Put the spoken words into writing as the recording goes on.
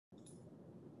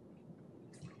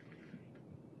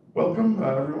Welcome,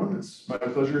 everyone. It's my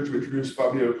pleasure to introduce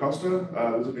Fabio Costa,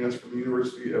 visiting us from the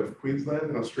University of Queensland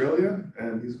in Australia,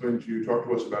 and he's going to talk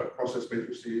to us about process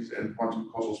matrices and quantum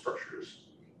causal structures.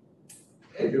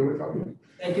 Take it away, Fabio.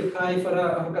 Thank you, Kai, for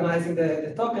organizing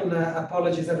the talk, and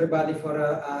apologies everybody for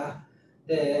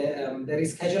the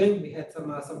rescheduling. We had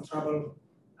some trouble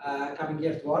coming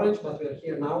here to Orange, but we're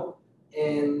here now,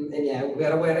 and yeah, we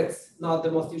are aware it's not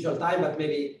the most usual time, but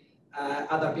maybe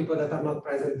other people that are not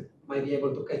present might be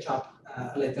able to catch up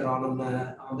later on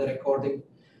the recording.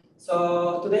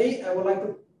 So today I would like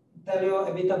to tell you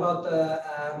a bit about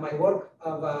my work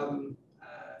of a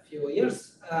few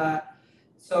years.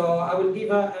 So I will give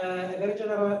a very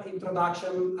general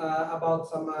introduction about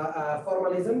some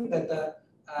formalism that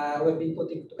we've been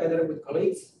putting together with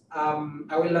colleagues.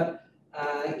 I will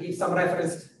give some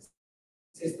references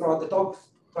throughout the talk.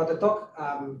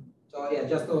 So yeah,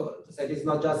 just to say this is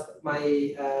not just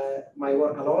my my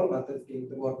work alone, but it's been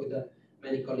the work with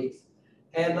many colleagues.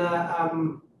 And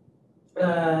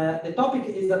the topic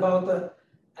is about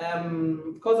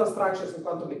causal structures in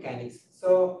quantum mechanics.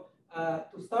 So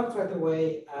to start right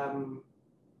away,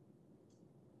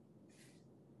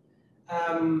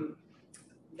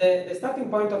 the starting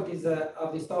point of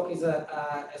this talk is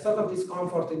a sort of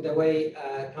discomfort in the way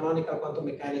canonical quantum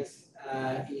mechanics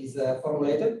is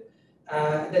formulated.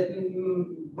 That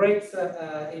breaks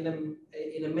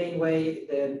in a main way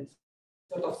the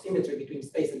sort of symmetry between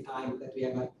space and time that we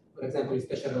have, for example, in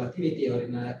special relativity or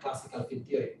in classical field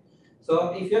theory.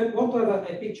 So if you want to have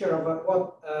a picture of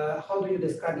how do you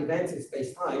describe events in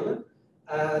space-time,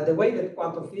 the way that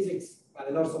quantum physics,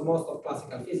 and also most of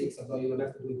classical physics, although you don't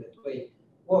have to do it that way,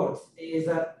 works is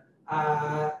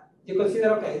you consider,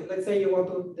 okay, let's say you want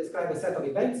to describe a set of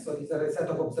events. So these are a set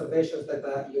of observations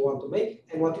that you want to make.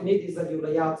 And what you need is that you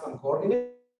lay out some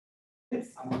coordinates,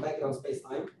 some background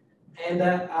space-time. And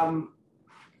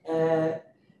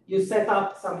you set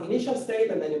up some initial state,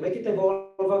 and then you make it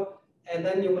evolve. And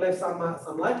then you will have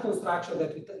some light construction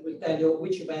that will tell you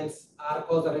which events are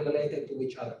causally related to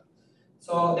each other.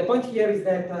 So the point here is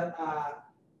that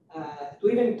to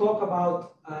even talk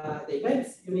about the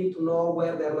events, you need to know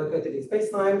where they're located in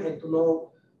space-time, and to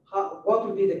know what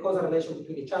will be the causal relation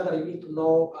between each other. You need to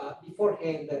know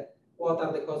beforehand what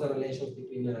are the causal relations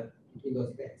between those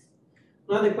events.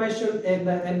 Now the question, and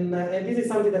this is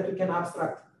something that we can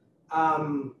abstract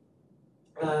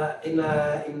in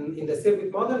the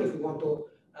circuit model. If we want to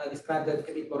describe that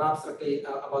a bit more abstractly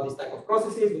about this type of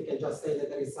processes, we can just say that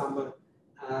there is some,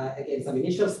 again, some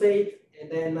initial state, and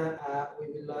then we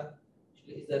will,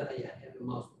 actually, is there, yeah, I have a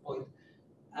mouse point.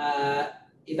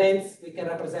 Events we can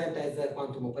represent as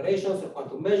quantum operations or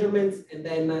quantum measurements, and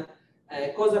then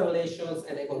causal relations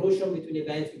and evolution between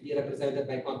events will be represented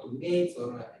by quantum gates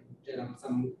or in general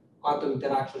some quantum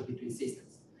interactions between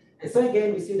systems. And so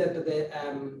again, we see that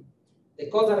the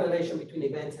causal relation between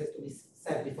events has to be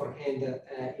set beforehand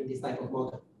in this type of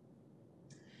model.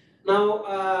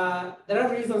 Now, there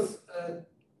are reasons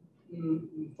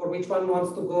for which one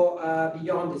wants to go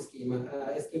beyond the scheme,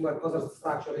 a scheme where causal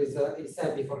structure is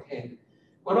set beforehand.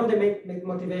 One of the main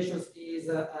motivations is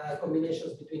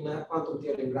combinations between quantum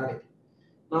theory and gravity.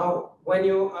 Now, when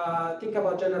you think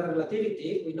about general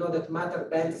relativity, we know that matter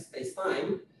bends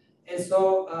space-time, and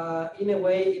so in a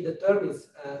way it determines,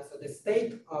 so the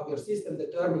state of your system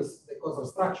determines the causal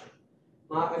structure.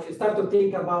 Now, if you start to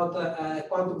think about a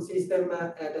quantum system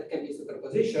that can be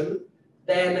superposition,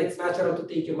 then it's natural to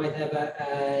think you might have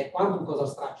a quantum causal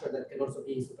structure that can also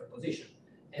be in superposition.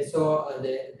 And so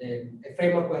a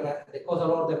framework where the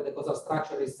causal order, the causal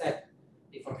structure is set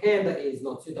beforehand is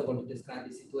not suitable to describe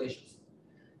these situations.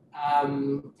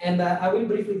 And I will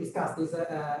briefly discuss this,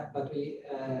 but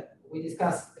we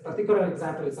discuss a particular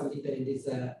example in some detail in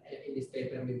this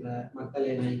paper with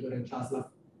Magdalena, Igor, and Czaslaw.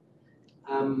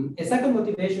 A second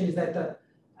motivation is that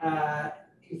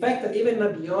in fact, even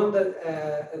beyond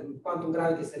quantum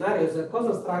gravity scenarios,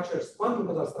 quantum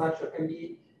causal structure can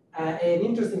be an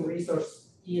interesting resource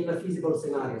in feasible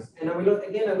scenarios. And I will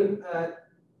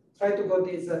try to go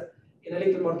this in a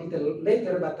little more detail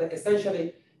later, but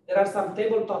essentially there are some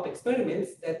tabletop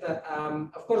experiments that,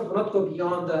 of course, do not go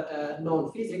beyond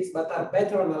known physics, but are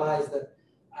better analyzed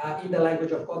in the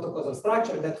language of quantum causal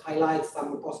structure that highlights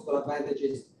some possible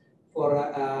advantages for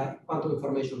quantum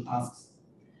information tasks.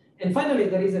 And finally,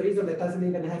 there is a reason that doesn't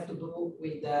even have to do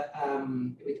with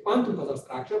quantum causal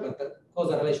structure, but the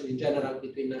causal relation in general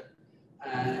between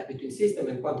system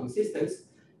and quantum systems.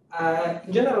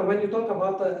 In general, when you talk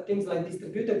about things like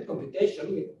distributed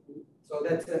computation, so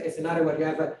that's a scenario where you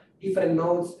have different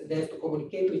nodes, they have to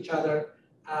communicate to each other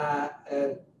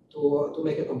to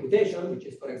make a computation, which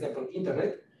is, for example,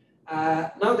 internet.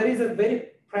 Now there is a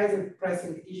very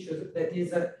pressing issues, that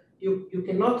is, you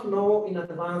cannot know in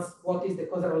advance what is the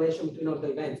causal relation between all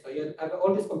the events. So you have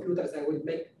all these computers that will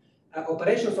make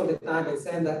operations all the time and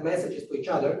send messages to each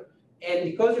other. And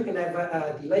because you can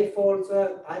have delay faults,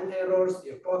 time errors,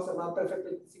 your clocks are not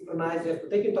perfectly synchronized, you have to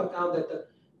take into account that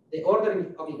the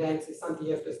ordering of events is something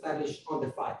you have to establish on the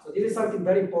fly. So this is something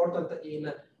very important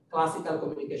in classical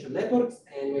communication networks,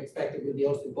 and we expect it will be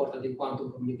also important in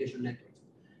quantum communication networks.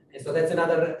 And so that's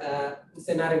another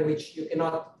scenario in which you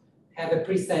cannot have a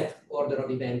preset order of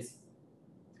events.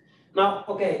 Now,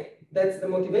 okay, that's the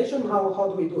motivation. How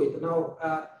do we do it?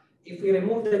 Now, if we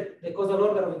remove the causal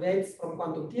order of events from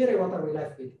quantum theory, what are we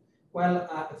left with? Well,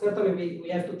 certainly we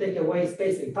have to take away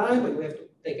space and time, and we have to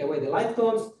take away the light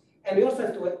tones, and we also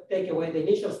have to take away the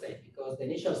initial state, because the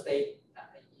initial state,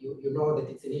 you know that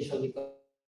it's initial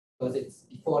because it's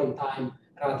before in time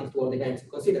relative to all the events you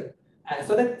consider.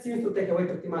 So that seems to take away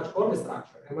pretty much all the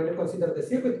structure. And when you consider the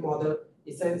circuit model,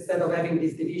 instead of having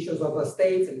these divisions of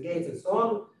states and gates and so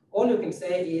on, all you can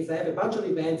say is I have a bunch of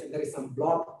events and there is some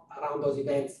blob around those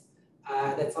events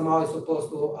that somehow is supposed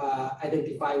to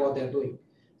identify what they're doing.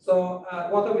 So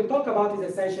what I will talk about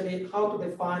is essentially how to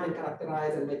define and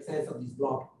characterize and make sense of this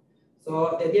blob.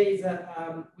 So the idea is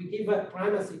we give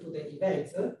primacy to the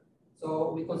events.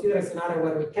 So we consider a scenario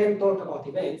where we can talk about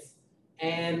events,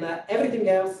 and everything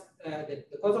else, the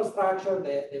causal structure,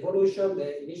 the evolution,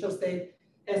 the initial state,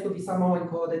 has to be somehow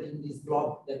encoded in this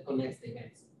blob that connects the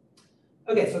events.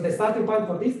 Okay, so the starting point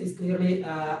for this is clearly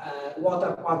what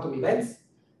are quantum events.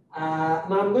 Now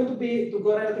I'm going to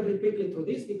go relatively quickly through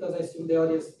this because I assume the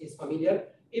audience is familiar.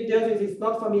 If the audience is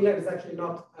not familiar, it's actually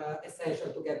not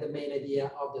essential to get the main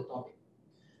idea of the topic.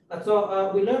 But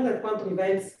so we learned that quantum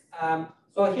events,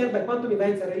 so here by quantum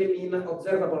events I really mean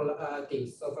observable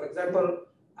things. So for example,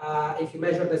 if you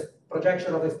measure the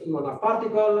projection of a spin on a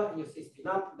particle, you see spin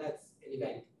up, that's an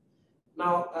event.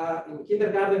 Now, in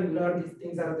kindergarten, we learned these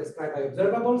things are described by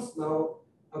observables. Now,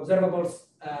 observables,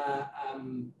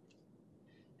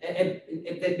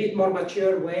 a bit more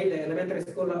mature way, the elementary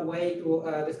school way to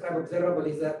describe observable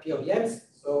is P of M's.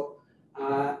 So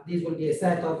this will be a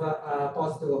set of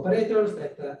positive operators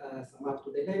that sum up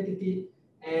to the identity.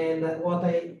 And what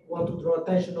I want to draw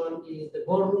attention on is the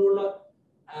Born rule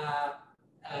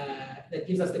that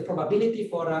gives us the probability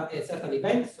for a certain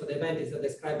event. So the event is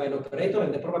described by an operator,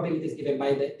 and the probability is given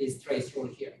by this trace rule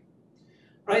here.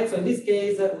 Right. So in this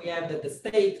case, we have that the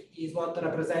state is what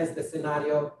represents the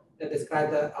scenario that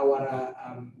describes our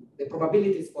the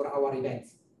probabilities for our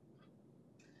events.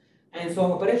 And so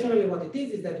operationally, what it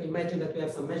is that we imagine that we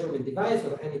have some measurement device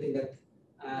or anything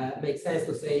that makes sense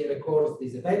to say records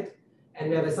this event, and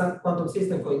we have a quantum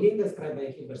system going in described by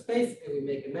a Hilbert space, and we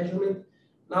make a measurement.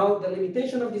 Now, the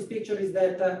limitation of this picture is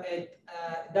that it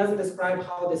doesn't describe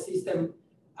how the system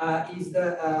is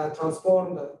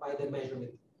transformed by the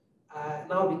measurement.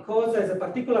 Now, because as a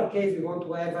particular case, we want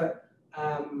to have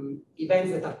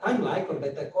events that are time-like or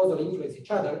that causally influence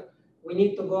each other, we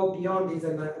need to go beyond this,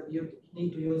 and you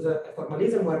need to use a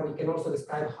formalism where we can also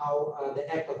describe how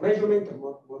the act of measurement,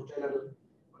 or more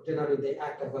generally the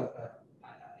act of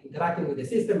interacting with the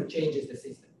system changes the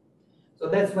system. So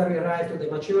that's where we arrive to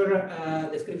the mature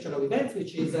description of events,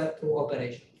 which is through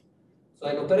operation. So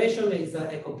an operation is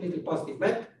a completely positive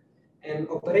map. And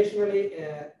operationally,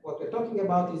 what we're talking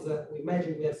about is we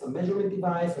imagine we have some measurement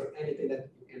device or anything that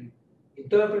you can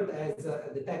interpret as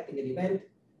detecting an event.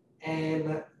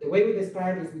 And the way we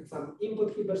describe it is with some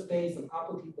input Hilbert space, some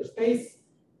output Hilbert space,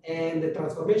 and the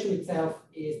transformation itself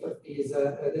is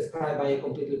described by a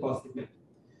completely positive map.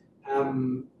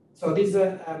 So this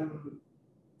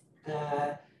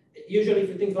usually, if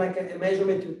you think like a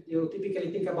measurement, you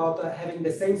typically think about having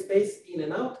the same space in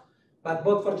and out, but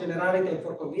both for generality and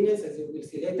for convenience, as you will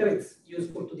see later, it's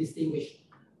useful to distinguish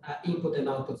input and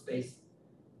output space.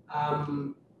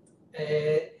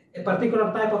 A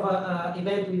particular type of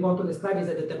event we want to describe is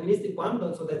a deterministic one,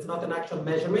 so that's not an actual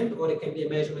measurement, or it can be a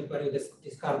measurement where you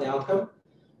discard the outcome.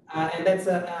 And that's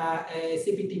a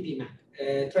CPTP map,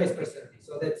 trace preserving.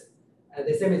 So that's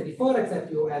the same as before,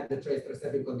 except you add the trace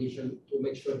preserving condition to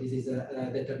make sure this is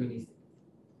deterministic.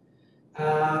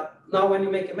 Now, when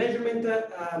you make a measurement,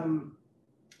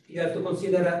 you have to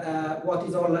consider what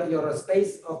is all your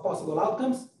space of possible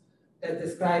outcomes. That's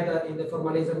described in the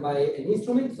formalism by an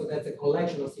instrument. So that's a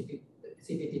collection of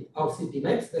CP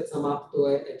maps that sum up to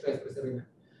a trace preserving map.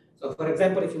 So for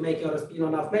example, if you make your spin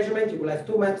on half measurement, you will have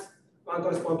two maps. One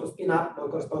corresponds to spin up,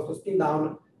 one corresponds to spin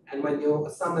down. And when you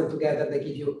sum them together, they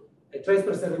give you a trace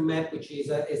preserving map, which is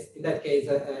in that case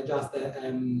just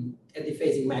a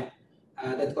dephasing map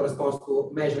that corresponds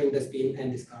to measuring the spin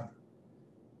and discard.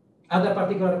 Other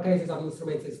particular cases of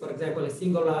instruments is, for example, a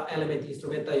single element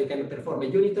instrument. You can perform a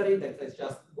unitary, that's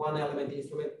just one element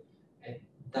instrument, and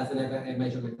doesn't have a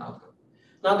measurement outcome.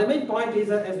 Now, the main point is,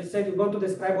 as we said, we want to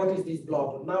describe what is this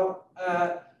blob. Now,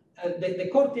 the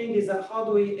core thing is how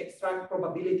do we extract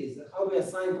probabilities? How do we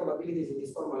assign probabilities in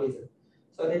this formalism?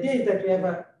 So the idea is that we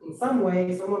have, in some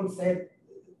way, someone said,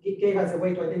 it gave us a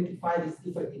way to identify these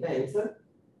different events,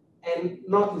 and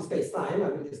not in space-time. I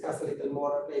will discuss a little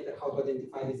more later how to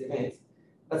identify these events.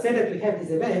 But say that we have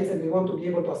these events and we want to be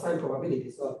able to assign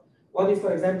probabilities. So what is,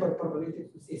 for example, probability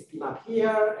to see spin up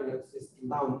here and to see spin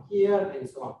down here and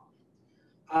so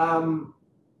on.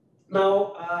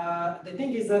 The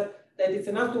thing is that it's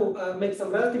enough to make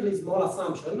some relatively small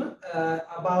assumption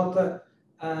about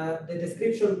the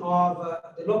description of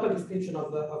the local description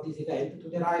of this event to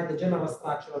derive the general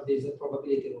structure of this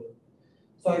probability rule.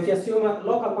 So if you assume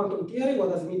local quantum theory,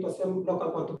 what does it mean to assume local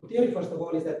quantum theory? First of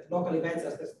all, is that local events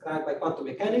are described by quantum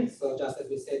mechanics, so just as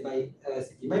we said by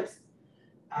city maps.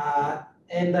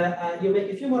 You make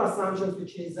a few more assumptions,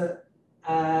 which is,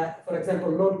 for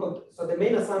example, so the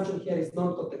main assumption here is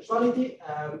non-contextuality.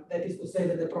 That is to say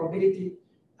that the probabilities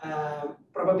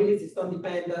don't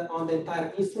depend on the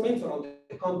entire instrument or on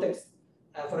the context.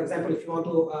 For example, if you want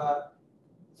to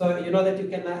so you know that you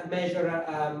can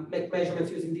make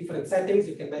measurements using different settings.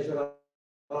 You can measure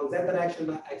along z direction,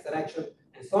 x direction,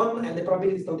 and so on. And the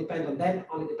probabilities don't depend on that,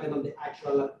 only depend on the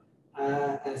actual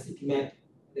CP map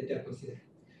that you're considering.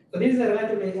 So this is a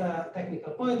relatively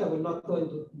technical point. I will not go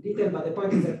into detail, but the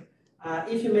point is that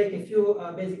if you make a few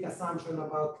basic assumptions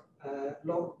about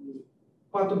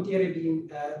quantum theory being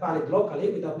valid locally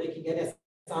without making any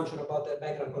assumption about the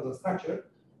background causal structure,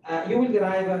 you will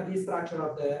derive this structure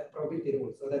of the probability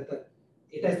rule, so that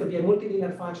it has to be a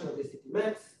multilinear function of the city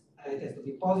maps, it has to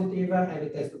be positive, and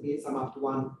it has to be sum up to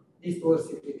 1. These two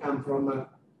simply come from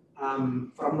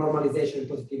normalization and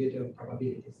positivity of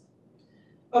probabilities.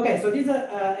 Okay, so this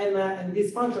and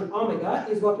this function omega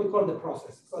is what we call the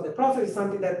process. So the process is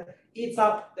something that eats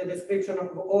up the description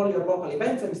of all your local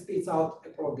events and spits out a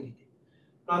probability.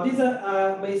 Now, this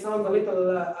may sound a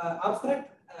little abstract,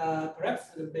 perhaps,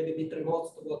 and maybe a bit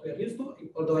remote to what we are used to,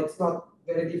 although it's not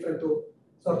very different to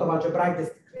sort of algebraic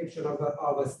description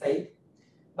of a state.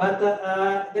 But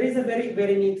there is a very,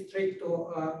 very neat trick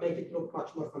to make it look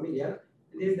much more familiar.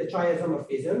 This is the Choi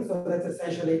isomorphism. So that's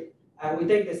essentially, we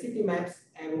take the city maps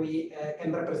and we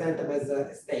can represent them as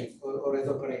states or as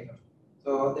operators.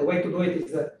 So the way to do it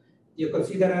is you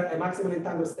consider a maximum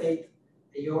entangled state,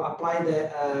 you apply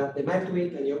the map to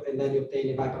it, and then you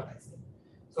obtain a bipartite state.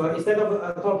 So instead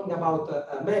of talking about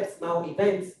maps, now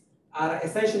events are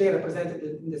essentially represented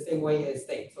in the same way as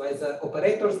states. So as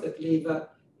operators that live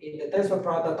in the tensor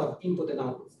product of input and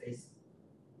output space.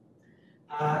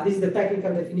 This is the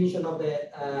technical definition of the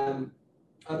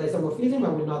isomorphism. I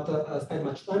will not spend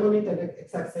much time on it,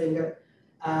 except saying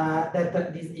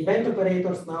that these event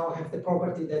operators now have the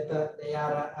property that they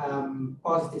are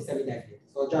positive semi-definite.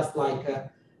 So just like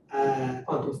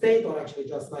quantum state, or actually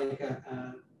just like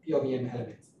POVM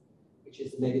elements, which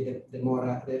is maybe the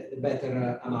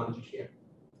better analogy here.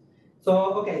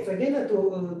 So, okay, so again,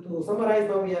 to summarize,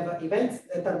 now we have events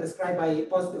that are described by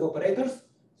positive operators.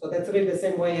 So that's really the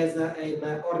same way as in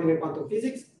ordinary quantum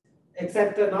physics,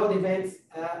 except now the events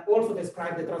also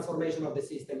describe the transformation of the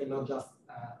system and not just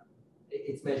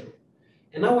its measurement.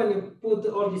 And now when you put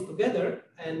all this together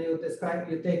and you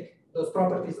take those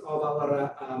properties of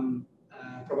our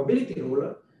probability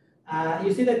rule,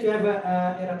 you see that you have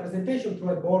a representation through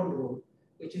a Born rule,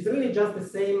 which is really just the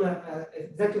same,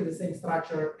 exactly the same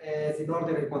structure as in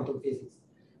ordinary quantum physics.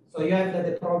 So you have that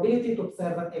the probability to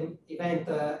observe an event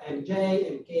mj,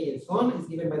 mk, and so on is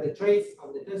given by the trace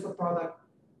of the tensor product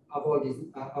of all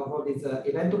these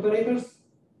event operators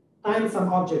times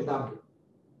some object w.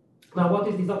 Now, what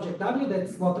is this object w?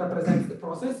 That's what represents the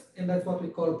process, and that's what we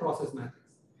call process matrix.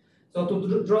 So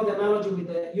to draw the analogy with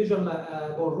the usual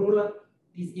Born rule,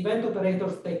 these event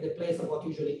operators take the place of what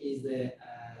usually is the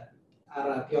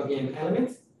POVM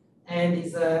elements, and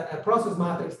this process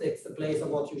matrix takes the place of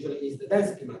what usually is the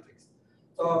density matrix.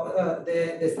 So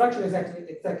the structure is actually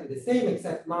exactly the same,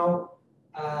 except now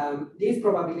these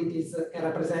probabilities can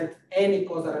represent any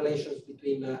causal relations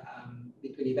between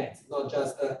events, not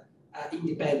just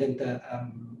independent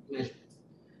measurements.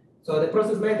 So the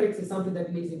process matrix is something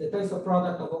that lives in the tensor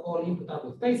product of all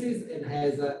input-output spaces and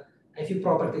has a few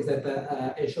properties that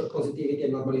ensure causativity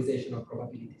and normalization of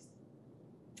probabilities.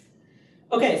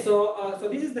 Okay, so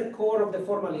this is the core of the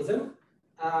formalism.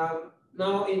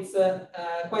 Now it's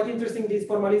quite interesting. This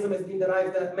formalism has been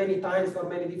derived many times for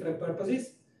many different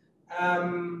purposes.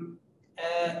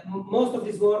 Most of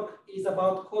this work is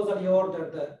about causally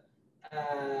ordered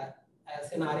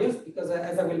scenarios, because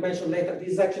as I will mention later,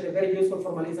 this is actually a very useful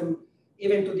formalism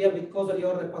even to deal with causally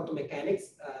ordered quantum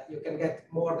mechanics. You can get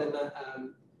more than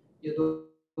you do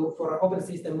for an open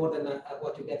system, more than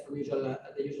what you get from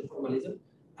the usual formalism.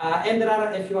 And there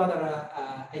are a few other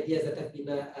ideas that have been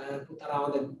put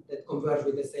around and that converge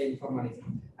with the same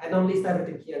formalism. I don't list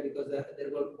everything here because there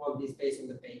won't be space on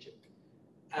the page.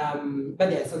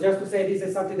 But yeah, so just to say, this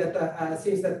is something that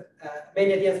seems that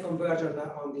many ideas converge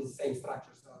on this same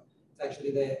structure. So it's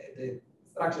actually the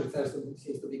structure itself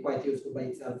seems to be quite useful by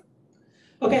itself.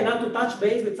 Okay, now to touch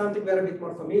base with something we're a bit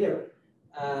more familiar with.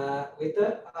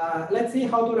 Let's see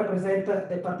how to represent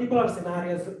the particular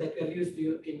scenarios that we are used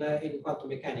to in quantum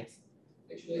mechanics.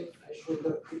 Actually, I should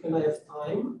keep an eye of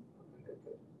time.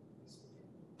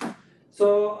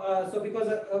 So because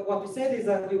what we said is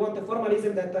that we want a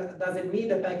formalism that doesn't mean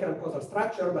the background causal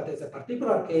structure, but as a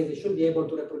particular case, it should be able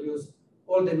to reproduce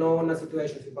all the known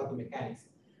situations in quantum mechanics.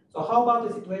 So how about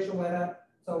the situation where,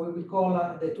 so we will call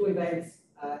the two events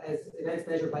as events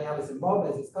measured by Alice and Bob,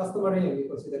 as is customary, and we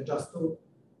consider just two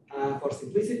for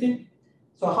simplicity.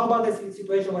 So how about the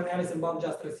situation where Alice and Bob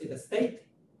just receive a state?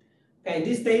 Okay, in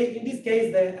this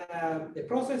case, the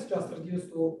process just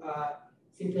reduced to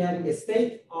simply having a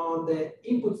state on the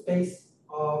input space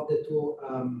of the two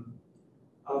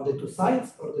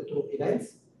sites or the two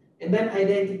events, and then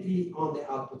identity on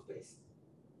the output space.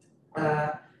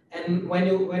 And when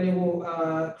you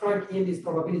crank in this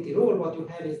probability rule, what you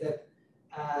have is that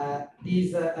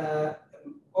these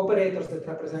operators that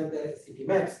represent the CP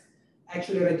maps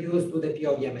actually reduce to the P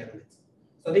of M elements.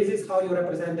 So this is how you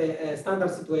represent the standard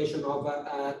situation of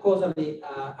causally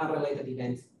unrelated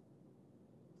events.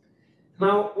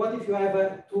 Now, what if you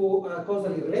have two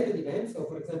causally related events? So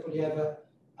for example, you have a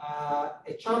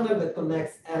channel that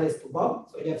connects Alice to Bob.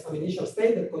 So you have some initial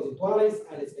state that goes into Alice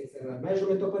makes a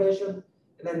measurement operation,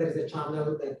 and then there is a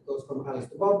channel that goes from Alice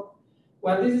to Bob.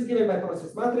 Well, this is given by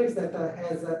process matrix that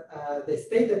has the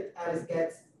state that Alice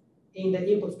gets in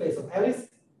the input space of Alice.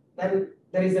 Then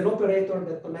there is an operator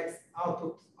that connects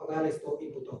output of Alice to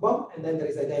input of Bob, and then there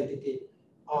is identity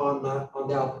on the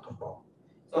output of Bob.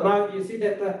 So now you see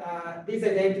that this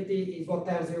identity is what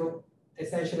tells you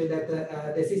essentially that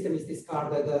the system is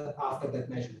discarded after that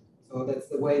measurement. So that's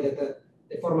the way that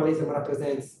the formalism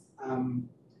represents an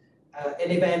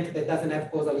event that doesn't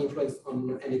have causal influence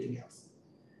on anything else.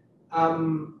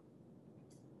 And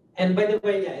by the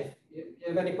way, yeah, if you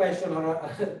have any question or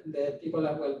the people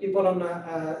on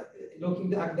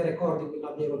looking at the recording will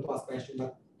not be able to ask questions,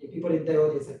 but if people in the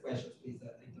audience have questions, please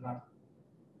interrupt.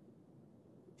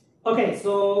 Okay,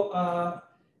 so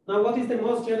now what is the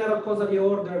most general causally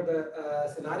ordered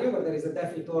scenario where there is a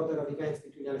definite order of events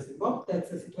between Alice and Bob?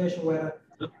 That's a situation where...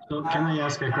 So can I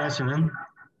ask a question then?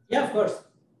 Yeah, of course.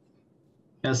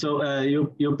 Yeah, so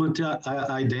you put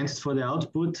identity for the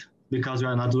output because you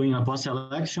are not doing a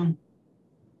post-selection?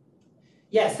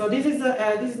 Yes, so this is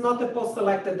not a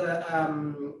post-selected,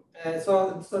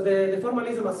 so the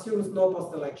formalism assumes no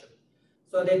post-selection.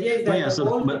 So the idea is that...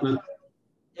 Oh, yeah,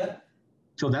 yeah.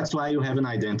 So that's why you have an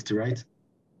identity, right?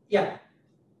 Yeah,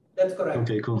 that's correct.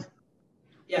 Okay, cool.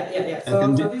 Yeah.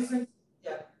 So this is,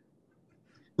 yeah.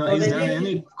 Now, so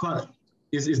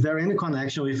is there any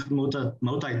connection with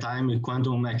multi-time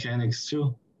quantum mechanics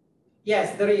too?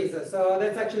 Yes, there is. So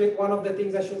that's actually one of the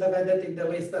things I should have added in the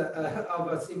list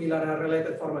of similar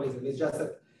related formalism. It's just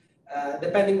that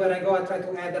depending where I go, I try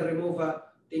to add and remove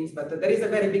things, but there is a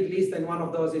very big list, and one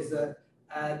of those is the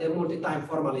multi-time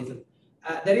formalism.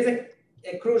 There is a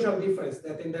crucial difference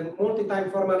that in the multi-time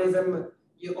formalism,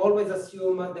 you always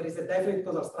assume there is a definite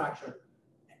causal structure,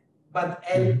 but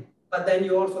then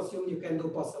you also assume you can do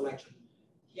post-selection.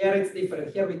 Here it's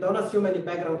different. Here we don't assume any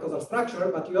background causal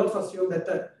structure, but we also assume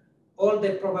that all the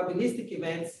probabilistic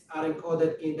events are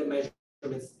encoded in the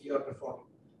measurements you are performing.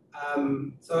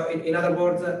 So in other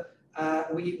words,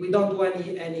 we don't do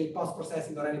any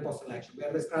post-processing or any post-selection. We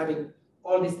are describing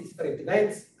all these different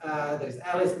events. There is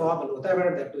Alice, Bob, and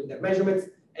whatever, they're doing their measurements,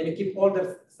 and you keep all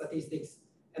their statistics.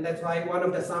 And that's why one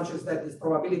of the assumptions that this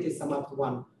probability is sum up to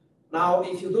 1. Now,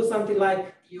 if you do something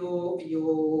like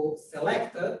you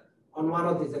select on one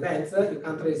of these events, you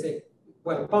can't really say,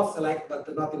 well, post-select,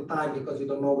 but not in time because you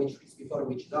don't know which is before and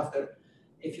which is after.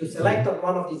 If you select on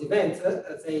one of these events,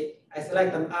 let's say I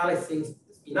select an Alice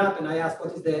spin up and I ask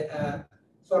what is the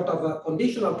sort of a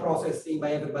conditional process seen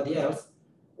by everybody else,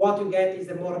 what you get is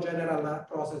a more general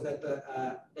process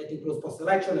that includes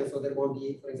post-selection, and so there won't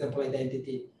be, for example,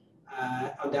 identity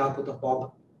on the output of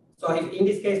Bob. So if in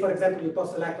this case, for example, you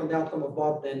post-select on the outcome of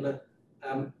Bob, then,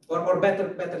 or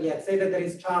better yet, say that there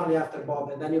is Charlie after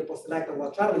Bob, and then you post-select on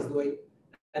what Charlie is doing,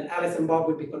 then Alice and Bob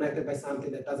will be connected by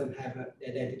something that doesn't have the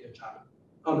identity of Charlie,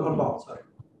 on Bob, sorry.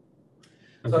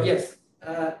 Okay. So yes,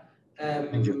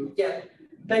 thank you. Yeah,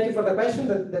 thank you for the question.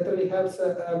 That really helps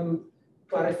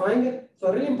clarifying it.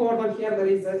 So really important here, there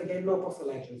is again no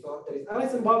post-selection. So there is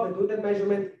Alice and Bob that do that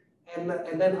measurement, and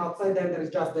then outside them there is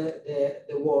just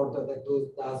the word that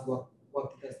does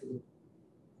what it has to do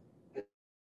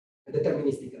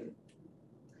deterministically.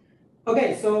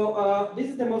 Okay, so this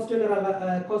is the most general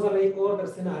causally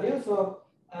ordered scenario. So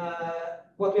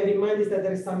what we have in mind is that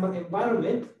there is some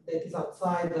environment that is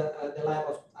outside the life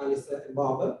of Alice and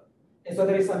Bob. And so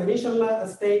there is some initial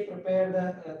state prepared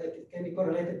that it can be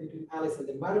correlated between Alice and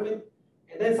the environment,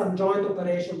 and then some joint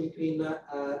operation between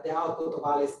the output of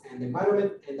Alice and the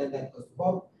environment, and then that goes to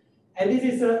Bob. And this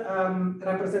is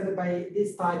represented by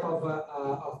this type of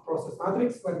process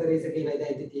matrix, where there is again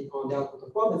identity on the output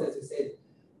of Bob. As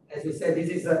we said, this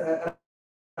is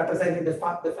representing the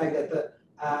fact that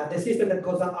the system that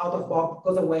goes out of Bob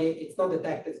goes away. It's not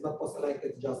detected, it's not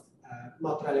post-selected, it's just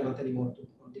not relevant anymore to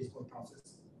this whole process.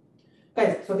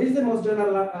 Okay, so this is the most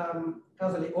general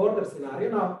causally ordered scenario.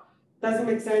 Now, does it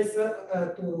make sense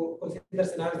to consider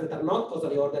scenarios that are not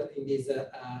causally ordered in this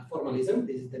formalism?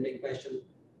 This is the main question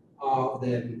of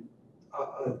the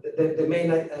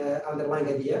main underlying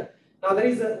idea. Now, there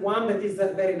is one that is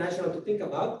very natural to think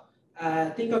about.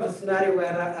 Think of a scenario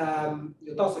where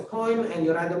you toss a coin and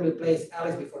you randomly place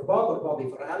Alice before Bob or Bob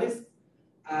before Alice.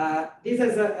 This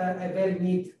is a very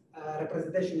neat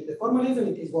representation in the formalism.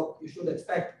 It is what you should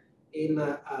expect in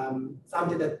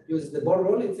something that uses the Bohr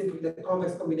rule. It's simply the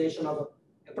convex combination of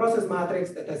a process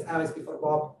matrix that has Alice before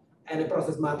Bob and a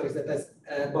process matrix that has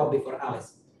Bob before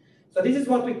Alice. So this is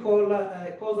what we call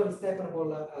a causally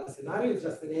separable scenario. It's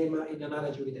just a name in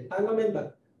analogy with entanglement,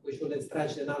 but we shouldn't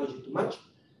stretch the analogy too much.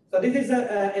 So this is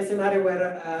a scenario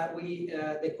where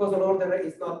the causal order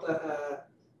is not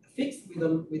fixed. We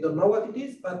don't know what it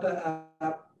is, but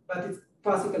it's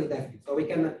classically definite. So we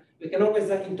can always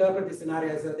interpret the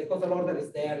scenario as the causal order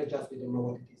is there, it's just we don't know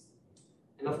what it is.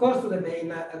 And of course, the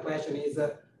main question is,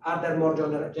 are there more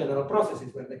general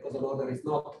processes where the causal order is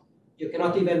not? You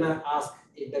cannot even ask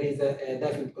if there is a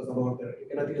definite causal order. You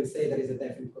cannot even say there is a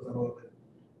definite causal order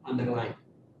underlying.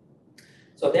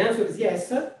 So the answer is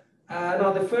yes.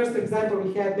 Now, the first example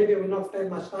we have, maybe we will not spend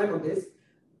much time on this.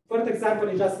 First example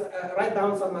is just write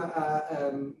down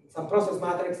some process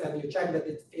matrix and you check that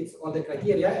it fits all the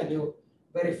criteria and you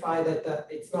verify that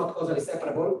it's not causally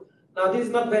separable. Now, this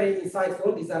is not very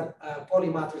insightful. These are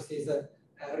polymatrices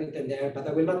written there, but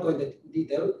I will not go into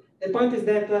detail. The point is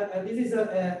that this is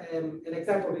an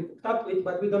example we cooked up with,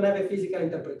 but we don't have a physical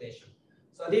interpretation.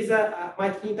 So this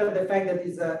might hint at the fact that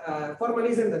this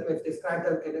formalism that we've described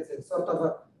as a sort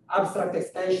of abstract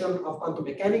extension of quantum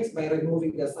mechanics by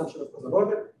removing the assumption of causal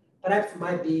order, perhaps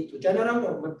might be too general,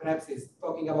 or perhaps is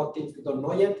talking about things we don't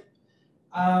know yet.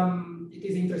 It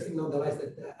is interesting nonetheless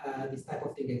that this type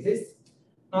of thing exists.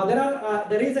 Now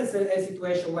there is a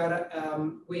situation where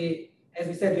as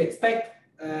we said, we expect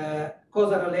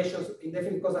causal relations,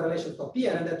 indefinite causal relations to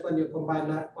appear, and that's when you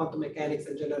combine quantum mechanics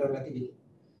and general relativity.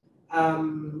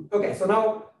 Okay, so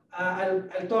now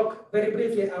I'll talk very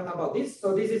briefly about this.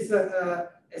 So this is a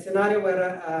scenario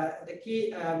where the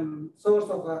key source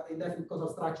of indefinite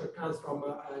causal structure comes from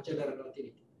general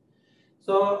relativity.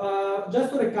 So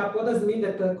just to recap, what does it mean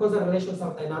that causal relations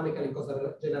are dynamical in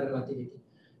general relativity?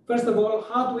 First of all,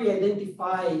 how do we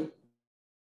identify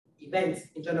events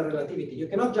in general relativity? You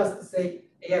cannot just say,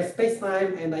 I have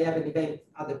space-time and I have an event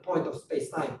at the point of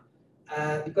space-time.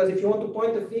 Because if you want to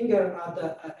point a finger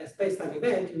at a space-time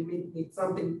event, you need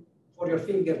something for your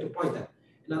finger to point at.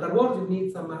 In other words, you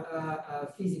need some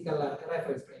physical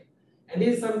reference frame. And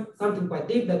this is something quite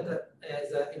deep that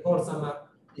involves some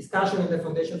discussion in the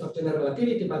foundations of general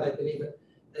relativity, but I believe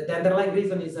the underlying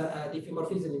reason is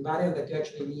diffeomorphism invariant, that you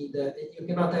actually need, you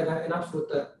cannot have an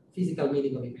absolute physical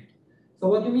meaning of event. So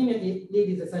what you need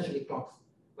is essentially clocks.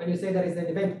 When you say there is an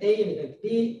event A and event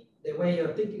B, the way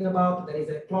you're thinking about, there is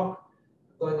a clock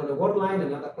going on a word line,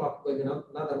 another clock going on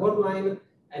another word line,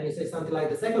 and you say something like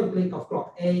the second click of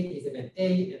clock A is event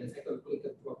A, and the second click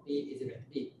of clock B is event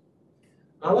B.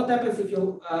 Now, what happens if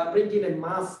you bring in a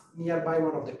mass nearby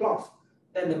one of the clocks?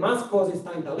 Then the mass causes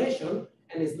time dilation,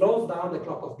 and it slows down the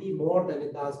clock of B more than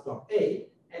it does clock A,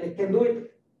 and it can do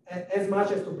it as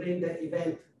much as to bring the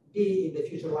event B in the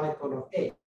future light cone of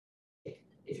A.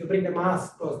 If you bring the mass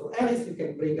close to Alice, you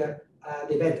can bring the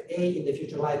event A in the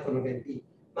future light cone of event B.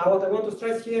 Now, what I want to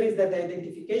stress here is that the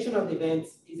identification of the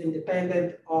events is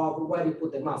independent of where you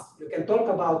put the mass. You can talk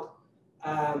about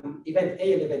event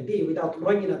A and event B without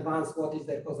knowing in advance what is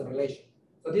their causal relation.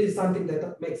 So this is something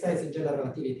that makes sense in general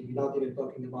relativity without even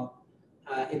talking about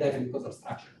indefinite causal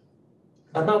structure.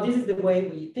 But now this is the way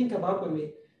we think about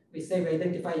when we say we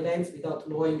identify events without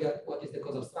knowing what is the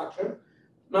causal structure.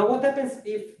 Now, what happens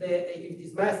if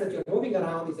this mass that you're moving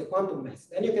around is a quantum mass?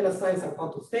 Then you can assign some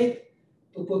quantum state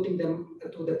to putting them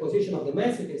to the position of the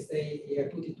mass. You can say here,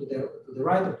 put it to the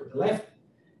right or to the left.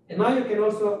 And now you can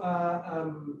also,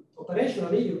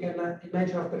 operationally, you can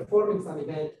imagine of performing some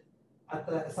event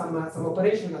at some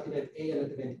operation at event A and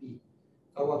at event B.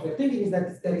 So what we're thinking is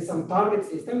that there is some target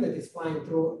system that is flying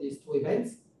through these two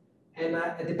events. And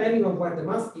depending on where the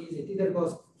mass is, it either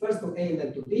goes first to A and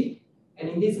then to B. And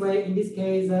in this way, in this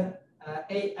case,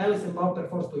 Alice and Bob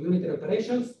performs two unitary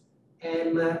operations.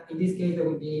 And in this case, there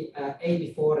will be A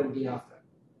before and B after.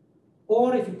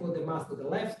 Or if you put the mass to the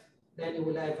left, then you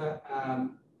will have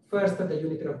first the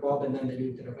unitary of Bob and then the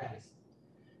unitary of Alice.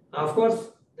 Now, of course,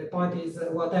 the point is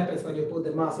what happens when you put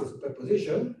the mass in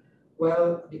superposition.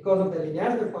 Well, because of the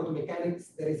linearity of quantum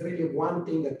mechanics, there is really one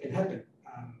thing that can happen.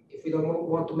 If we don't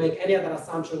want to make any other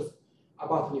assumptions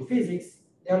about new physics,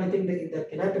 the only thing that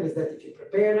can happen is that if you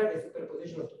prepare a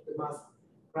superposition of the mass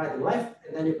right and left,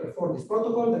 and then you perform this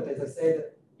protocol that, as I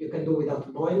said, you can do without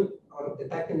knowing or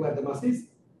detecting where the mass is,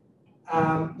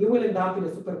 you will end up in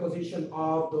a superposition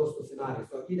of those two scenarios.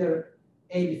 So either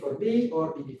A before B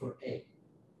or B before A.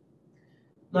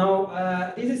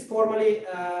 Now, this is formally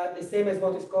the same as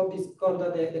what is called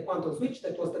the quantum switch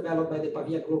that was developed by the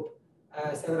Pavia group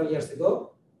several years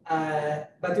ago.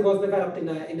 But it was developed in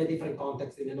a different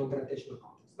context, in a non-gravitational context.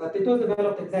 But it was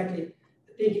developed exactly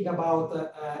thinking about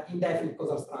indefinite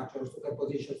causal structures,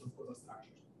 superpositions of causal structures.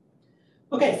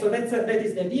 Okay, so that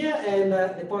is the idea, and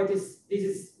the point is,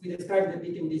 we described a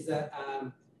bit in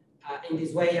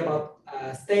this way about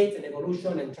states and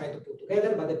evolution and trying to put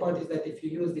together. But the point is that if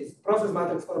you use this process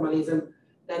matrix formalism,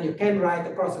 then you can write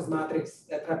a process matrix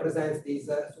that represents this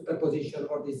superposition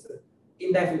or this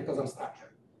indefinite causal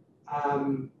structure.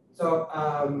 Again,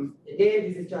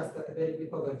 this is just a very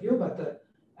quick overview, but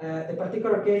the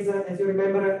particular case, as you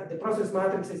remember, the process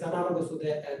matrix is analogous to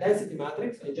the density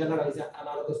matrix. So in general, is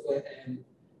analogous to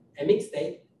a mixed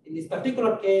state. In this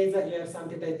particular case, you have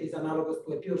something that is analogous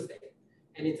to a pure state.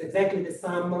 And it's exactly the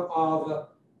sum of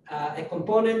a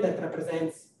component that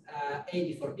represents A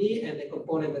before B and a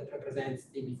component that represents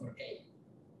B before A.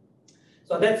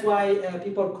 So that's why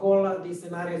people call this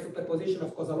scenario superposition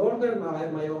of causal order. Now I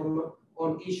have my own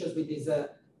issues with this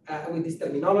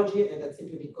terminology, and that's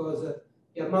simply because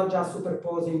you're not just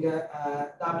superposing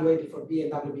WA before B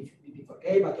and WB before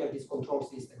A, but you have this control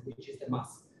system, which is the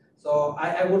mass. So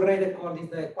I would rather call this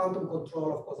the quantum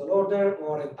control of causal order,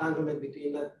 or entanglement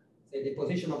between, say, the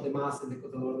position of the mass and the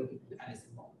causal order between Alice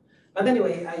and Bob. But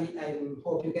anyway, I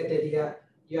hope you get the idea.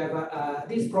 You have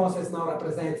this process now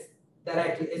represents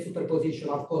directly a superposition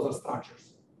of causal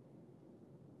structures.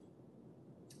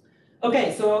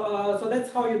 Okay, so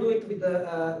that's how you do it with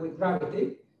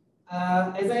gravity.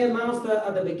 As I announced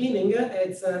at the beginning,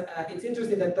 it's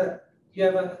interesting that you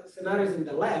have scenarios in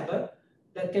the lab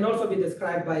that can also be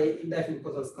described by indefinite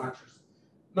causal structures.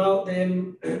 Now,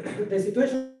 the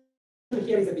situation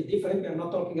here is a bit different. We are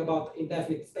not talking about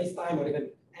indefinite space-time or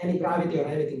even any gravity or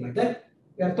anything like that.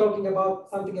 We are talking about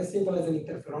something as simple as an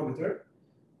interferometer.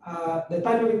 The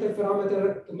type of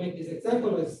interferometer, to make this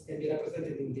example, can be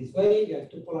represented in this way. You have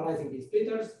two polarizing beam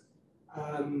splitters.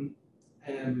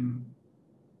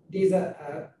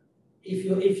 If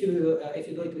you do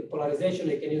it with polarization,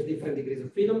 you can use different degrees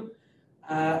of freedom.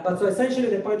 But so essentially,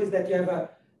 the point is that you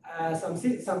have some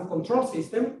control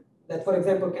system that, for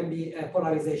example, can be a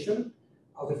polarization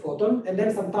of a photon, and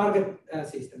then some target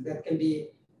system that can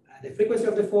be the frequency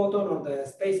of the photon or the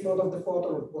space mode of the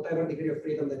photon or whatever degree of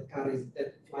freedom that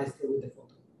flies through with the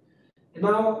photon. And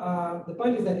now the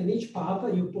point is that in each path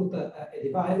you put a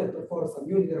device that performs some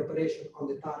unitary operation on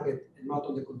the target and not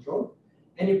on the control,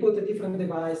 and you put a different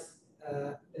device,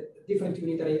 a different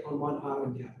unitary on one arm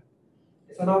and the other.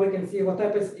 And so now we can see what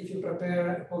happens if you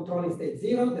prepare a control in state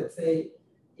 0 that say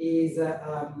is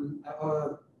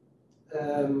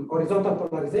horizontal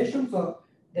polarization. So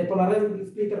the polarizing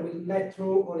splitter will let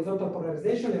through horizontal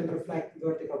polarization and reflect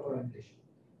vertical polarization.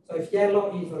 So if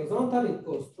yellow is horizontal, it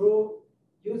goes through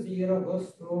U0, goes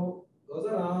through, goes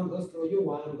around, goes through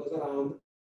U1, goes around,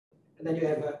 and then you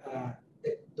have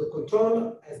the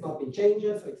control has not been changed,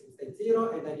 so it's in state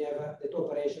 0, and then you have the two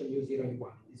operation U0,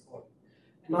 U1 in this order.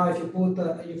 And now if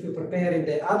you prepare in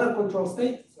the other control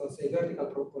state, so say vertical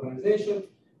polarization,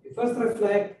 you first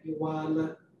reflect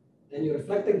U1, then you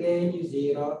reflect again,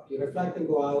 U0, you reflect and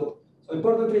go out. So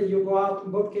importantly, you go out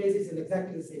in both cases in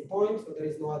exactly the same point, so there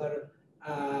is no other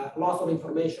loss of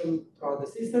information throughout the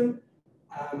system.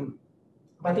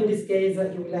 But in this case,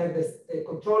 you will have the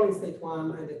control in state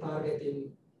 1 and the target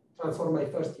in transform by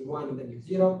first U1 and then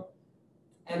U0.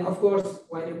 And of course,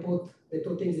 when you put the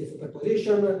two things in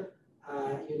superposition,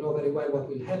 you know very well what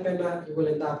will happen. You will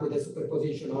end up with a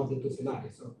superposition of the two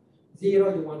scenarios. So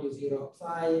 0, U1, U0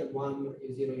 psi, and 1,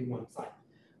 U0, U1 psi.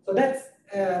 So that's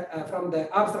from the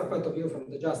abstract point of view, from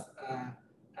the just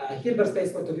Hilbert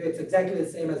space point of view, it's exactly the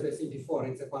same as we've seen before.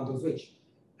 It's a quantum switch.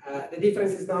 The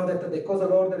difference is now that the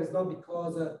causal order is not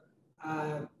because the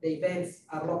events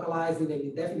are localized in an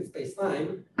indefinite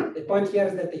space-time. The point here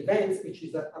is that the events, which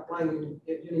is applying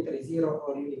unitary 0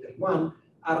 or unitary 1,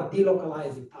 are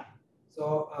delocalized in time.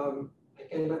 So I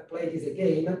can play this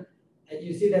again, and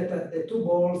you see that the two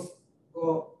balls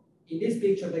go, in this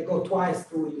picture, they go twice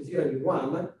through U0 and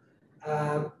U1,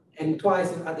 and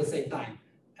twice at the same time.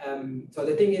 So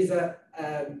the thing is that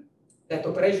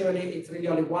operationally, it's really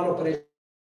only one operation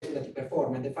that you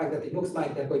perform, and the fact that it looks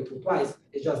like they're going through twice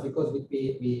is just because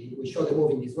we show the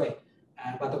move in this way.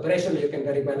 But operationally, you can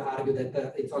very well argue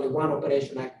that it's only one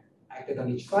operation acted on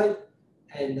each side,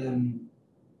 and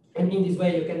in this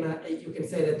way you can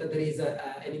say that there is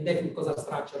an indefinite causal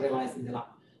structure realized in the lab.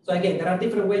 So again, there are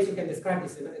different ways you can describe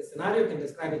this scenario. You can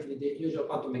describe it with the usual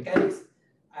quantum mechanics,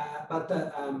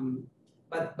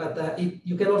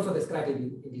 you can also describe it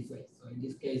in this way. So in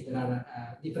this case, there are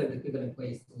different equivalent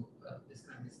ways to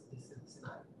describe this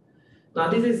scenario. Now,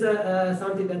 this is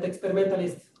something that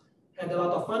experimentalists had a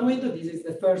lot of fun with. This is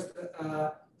the first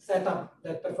setup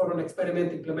that performed an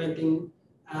experiment implementing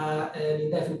an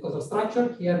indefinite causal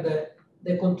structure. Here,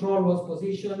 the control was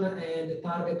position and the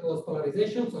target was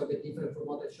polarization, so a bit different from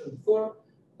what I showed before.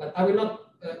 But I will not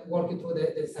walk you through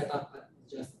the setup, but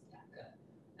just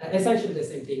essentially the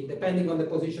same thing. Depending on the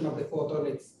position of the photon,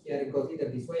 here it goes either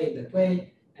this way, that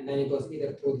way, and then it goes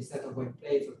either through this set of white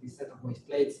plates or this set of white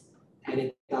plates, and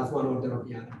it does one order or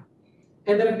the other.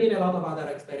 And there have been a lot of other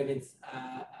experiments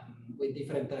with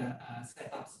different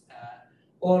setups,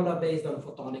 all based on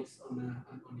photonics, on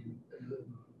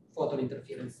photon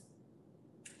interference.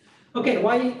 Okay,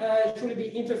 why should we be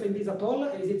interested in this at all?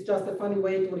 Is it just a funny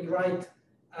way to rewrite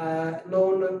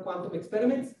known quantum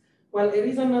experiments? Well, a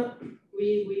reason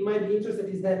we might be interested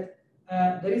is that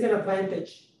there is an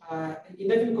advantage.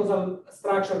 Indefinite causal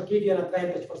structure give you an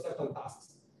advantage for certain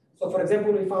tasks. So for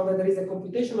example, we found that there is a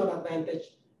computational advantage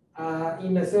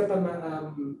in a certain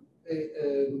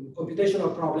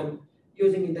computational problem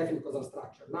using indefinite causal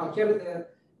structure. Now here,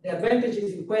 the advantage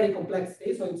is in query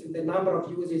complexity, so it's in the number of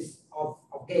uses of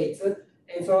gates.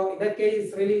 And so in that case,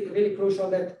 it's really crucial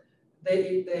that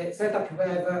the setup you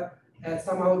have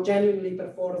somehow genuinely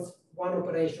performs one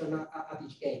operation at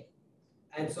each gate.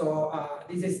 And so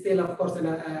this is still, of course,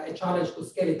 a challenge to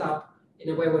scale it up in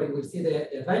a way where you will see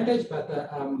the advantage, but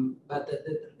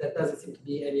that doesn't seem to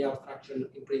be any obstruction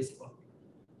in principle.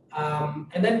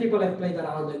 And then people have played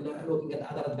around and looking at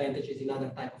other advantages in other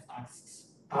type of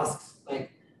tasks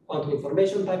like quantum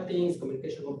information type things,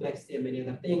 communication complexity, and many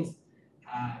other things.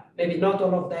 Maybe not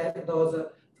all of those.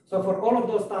 So for all of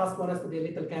those tasks, one has to be a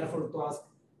little careful to ask: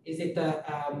 is it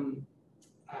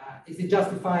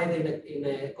justified in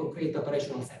a concrete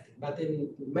operational setting? But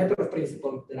in matter of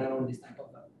principle, there are all these type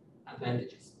of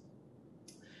advantages.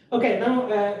 Okay, now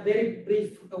very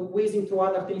brief whizzing through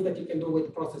other things that you can do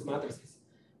with process matrices.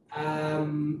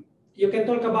 You can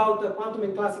talk about quantum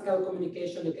and classical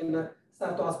communication. You can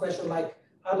start to ask questions like,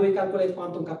 how do we calculate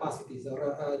quantum capacities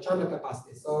or channel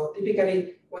capacities? So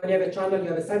typically, when you have a channel, you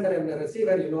have a sender and a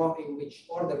receiver, you know in which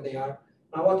order they are.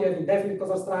 Now, what you have indefinite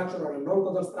causal structure or a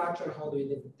non-causal structure, how do we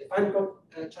define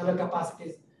channel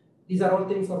capacities? These are all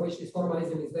things for which this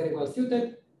formalism is very well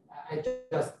suited. I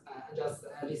just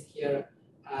list here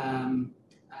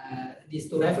these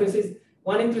two references.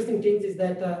 One interesting thing is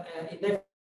that indefinite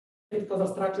causal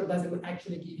structure doesn't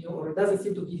actually give you, or it doesn't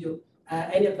seem to give you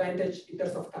any advantage in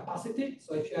terms of capacity.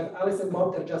 So if you have Alice and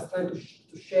Bob, they're just trying to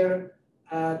share,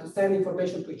 to send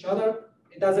information to each other.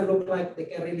 It doesn't look like they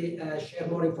can really share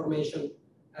more information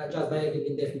just by having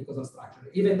indefinite causal structure,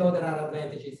 even though there are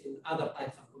advantages in other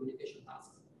types of communication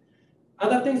tasks.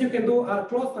 Other things you can do are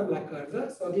closed time-like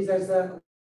curves. So these are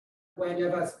when you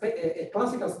have a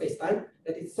classical space-time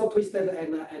that is so twisted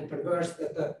and perverse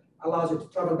that allows you to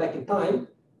travel back in time.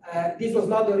 This was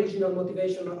not the original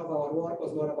motivation of our work,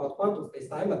 was more about quantum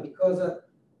space-time, but because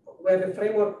we have a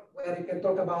framework where you can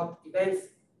talk about events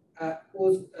where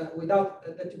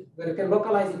you can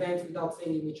localize events without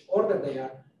saying in which order they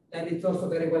are, then it's also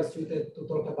very well suited to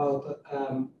talk about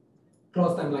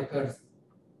closed time-like curves.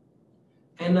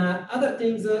 And other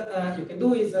things you can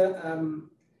do is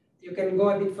you can go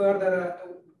a bit further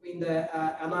in the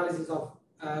analysis of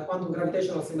quantum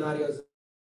gravitational scenarios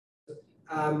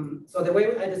So the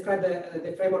way I describe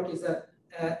the framework is a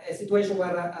situation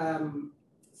where,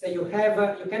 say you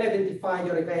can identify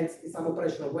your events in some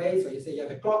operational way. So you say you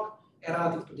have a clock, and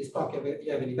relative to this clock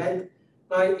you have an event.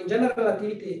 Now in general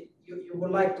relativity, you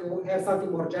would like to have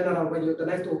something more general when you don't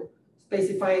have to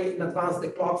specify in advance the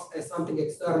clocks as something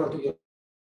external to your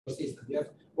system. You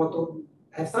want to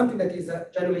have something that is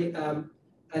generally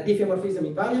a diffeomorphism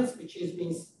invariance, which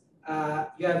means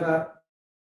you have a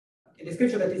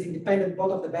description that is independent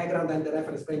both of the background and the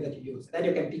reference frame that you use. Then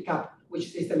you can pick up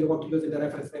which system you want to use in the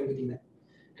reference frame within that.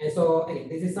 And so again,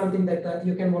 this is something that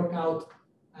you can work out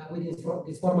with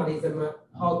this formalism,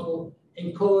 how to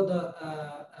encode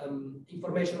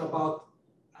information about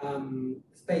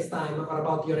space-time or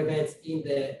about your events in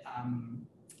the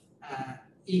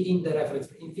reference,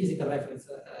 in physical reference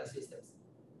systems.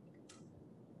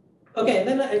 Okay, and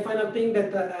then a final thing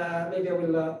that maybe I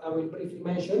will briefly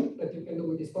mention that you can do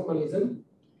with this formalism,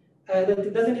 that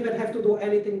it doesn't even have to do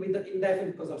anything with the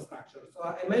indefinite causal structure. So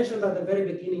I mentioned at the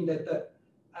very beginning that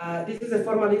this is a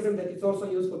formalism that is also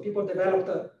used for people developed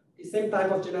the same type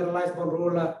of generalized Born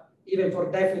rule even for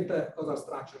definite causal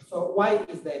structure. So why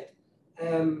is that?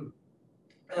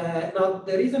 Now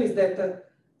the reason is that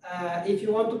if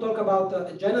you want to talk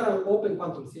about general open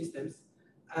quantum systems,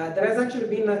 there has actually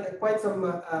been quite some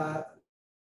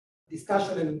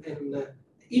discussion and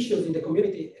issues in the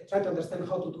community trying to understand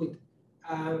how to do it.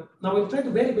 Now we'll try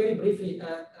to very, very briefly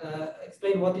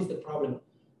explain what is the problem.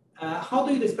 How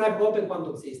do you describe open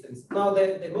quantum systems? Now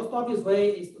the most obvious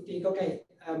way is to think, okay,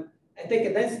 I take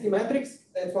a density matrix,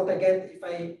 that's what I get if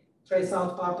I trace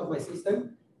out part of my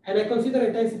system, and I consider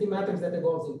a density matrix that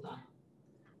evolves in time.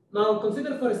 Now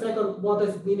consider for a second what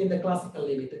does it mean in the classical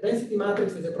limit. The density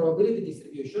matrix is a probability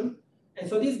distribution, and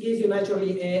so this gives you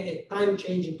naturally a time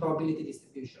changing probability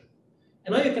distribution.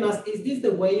 And now you can ask, is this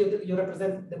the way you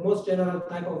represent the most general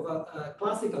type of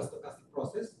classical stochastic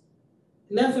process?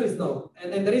 And the answer is no.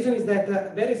 And the reason is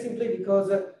that very simply because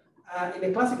in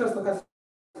a classical stochastic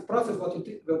process, what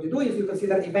you do is you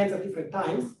consider events at different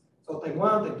times. So time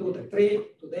 1, time 2, time 3,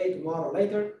 today, tomorrow,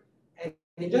 later. And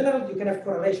in general, you can have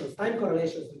correlations, time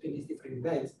correlations between these different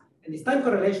events. And these time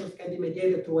correlations can be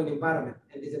mediated through an environment.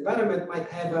 And this environment might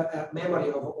have a memory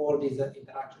of all these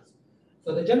interactions.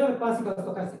 So the general classical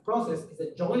stochastic process is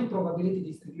a joint probability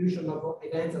distribution of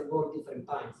events at all different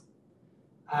times.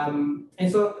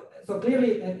 And so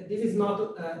clearly, this is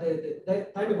not, the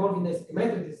time evolving density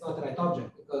matrix is not the right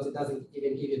object because it doesn't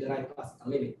even give you the right classical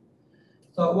limit.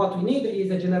 So what we need is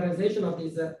a generalization of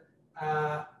this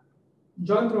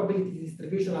joint probability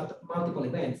distribution at multiple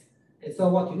events. And so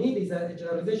what you need is a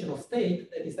generalization of state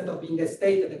that instead of being a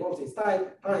state that evolves in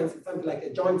times, it's something like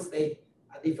a joint state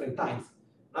at different times.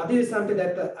 Now this is something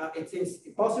that it seems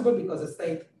impossible because a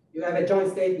state, you have a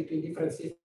joint state between different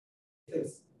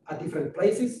systems at different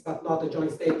places, but not a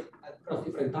joint state across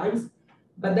different times.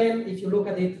 But then if you look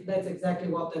at it, that's exactly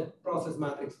what the process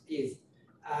matrix is.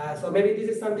 So maybe this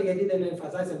is something I didn't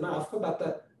emphasize enough,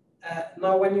 but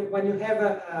now when you have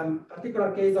a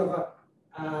particular case of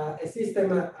a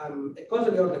system, a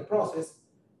causally ordered process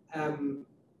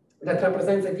that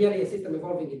represents ideally a system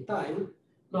evolving in time,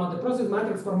 now the process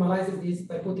matrix formalizes this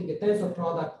by putting a tensor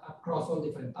product across all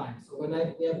different times. So when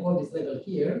we have all this level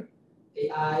here,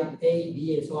 AI, A,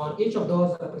 B, and so on, each of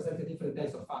those represents a different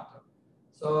tensor factor.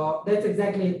 So that's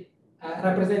exactly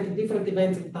representing different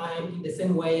events in time in the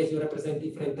same way as you represent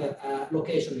different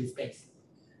locations in space.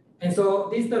 And so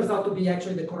this turns out to be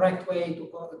actually the correct way to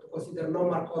consider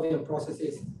non-Markovian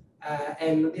processes.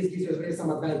 And this gives you really some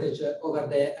advantage over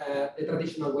the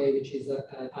traditional way, which is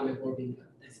time evolving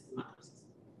density matrices.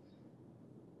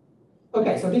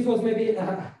 Okay, so this was maybe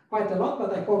quite a lot,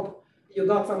 but I hope you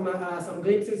got some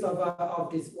glimpses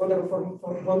of this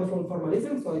wonderful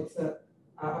formalism. So it's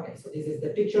okay. So this is the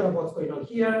picture of what's going on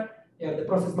here. Yeah, the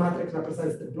process matrix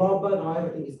represents the blob. Now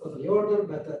everything is causally ordered,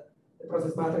 but the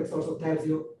process matrix also tells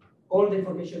you all the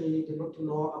information you need to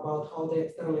know about how the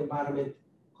external environment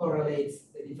correlates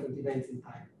the different events in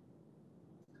time.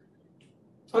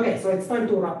 Okay, so it's time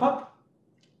to wrap up.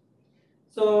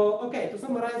 So, okay, to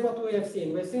summarize what we have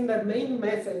seen, we've seen that main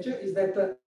message is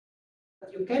that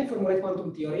you can formulate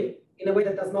quantum theory in a way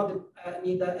that does not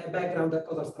need a background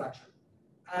causal structure.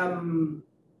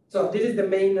 So this is the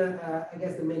main, I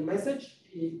guess, the main message.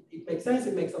 It makes sense.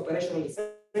 It makes operationally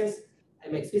sense.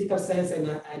 It makes physical sense, and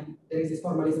there is this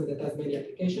formalism that has many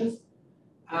applications.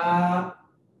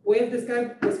 We have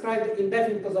described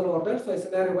indefinite causal order, so a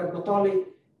scenario where not only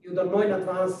you don't know in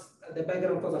advance the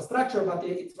background causal structure, but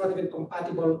it's not even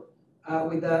compatible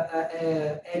with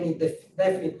any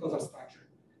definite causal structure.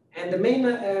 And the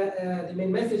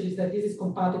main message is that this is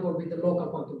compatible with the local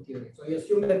quantum theory. So you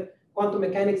assume that quantum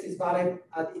mechanics is valid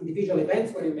at individual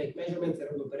events where you make measurements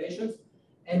and operations,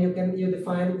 and you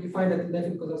find that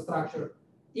indefinite causal structure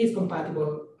is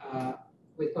compatible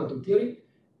with quantum theory.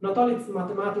 Not only it's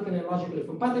mathematically and logically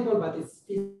compatible, but it's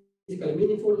physically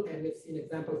meaningful, and we've seen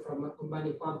examples from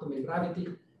combining quantum and gravity,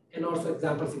 and also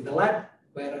examples in the lab,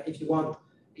 where if you want,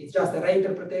 it's just a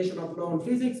reinterpretation of known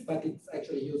physics, but it's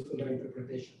actually useful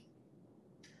reinterpretation.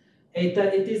 It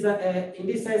is, in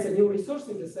this sense, a new resource,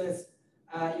 in the sense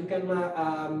you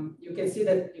can see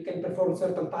that you can perform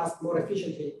certain tasks more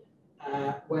efficiently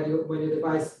when you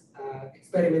devise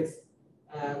experiments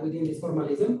within this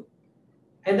formalism.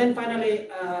 And then finally,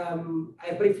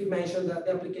 I briefly mentioned the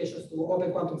applications to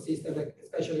open quantum systems,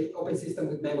 especially open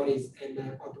systems with memories and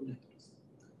quantum networks.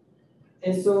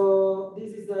 And so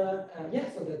this is the,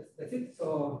 so that's it.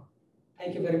 So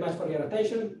thank you very much for your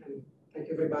attention, and thank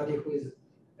you everybody who is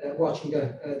watching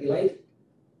delayed.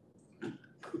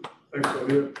 Thanks,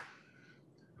 Fabio.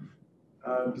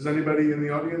 Does anybody in the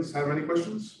audience have any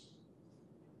questions?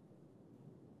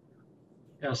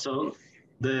 Yeah, so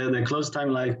the closed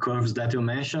time-like curves that you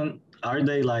mentioned, are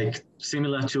they like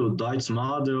similar to Deutsch's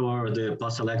model or the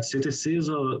post-select CTCs,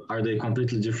 or are they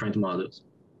completely different models?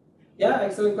 Yeah,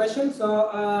 excellent question. So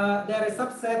they're a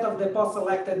subset of the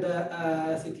post-selected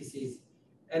CTCs.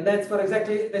 And that's for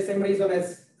exactly the same reason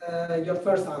as your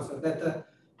first answer, that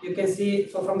you can see,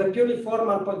 so from the purely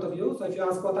formal point of view, so if you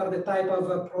ask what are the type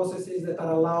of processes that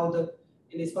are allowed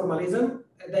in this formalism,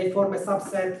 they form a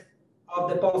subset of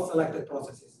the post-selected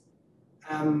processes.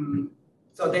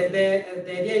 So the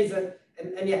idea is,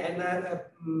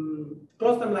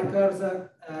 closed time-like curves,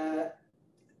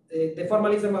 the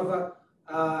formalism of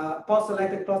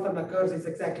post-selected closed time-like curves is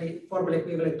exactly formally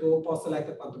equivalent to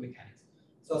post-selected quantum mechanics.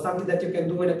 So something that you can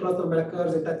do in a closed time-like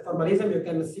curves in that formalism, you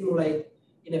can simulate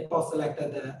in a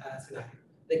post-selected scenario.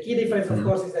 The key difference, of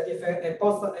course, is that if a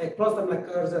closed time-like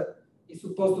curves is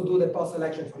supposed to do the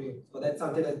post-selection for you. So that's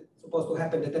something that's supposed to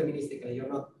happen deterministically. You're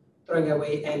not throwing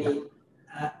away any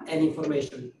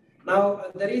information. Now,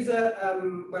 there is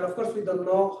well, of course, we don't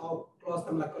know how closed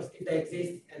time-like curves, if they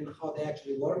exist and how they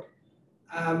actually work.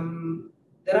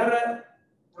 There are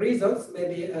reasons,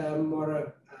 maybe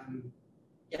more,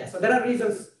 so there are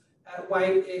reasons why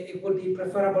it would be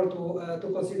preferable to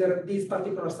consider this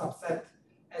particular subset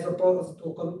as opposed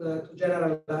to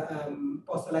general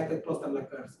post-selected closed time-like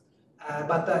curves.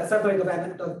 But certainly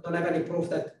don't have any proof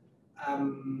that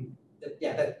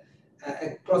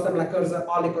closed time-like curves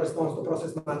only corresponds to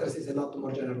process matrices and not to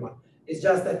more general one. It's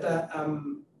just that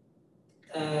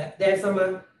they have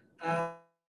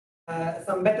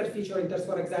some better feature in terms,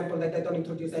 for example, that they don't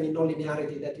introduce any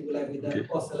nonlinearity that you will have with the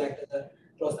post-selected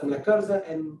closed time-like curves.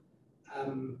 And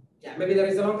maybe there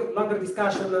is a longer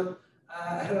discussion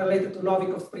related to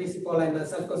Novikov's principle and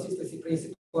self-consistency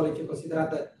principle if you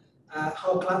consider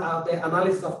how the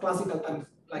analysis of classical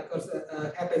time-like curves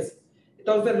happens. It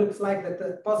also looks like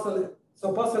that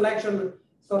post-selection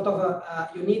sort of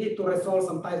you need it to resolve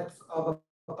some types of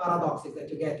paradoxes that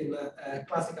you get in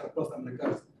classical closed time-like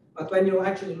curves. But when you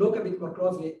actually look a bit more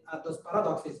closely at those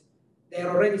paradoxes, they are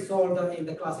already solved in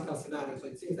the classical scenario. So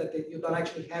it seems that you don't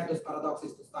actually have those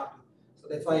paradoxes to start with. So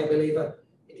that's why I believe it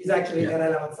is actually a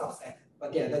relevant subset.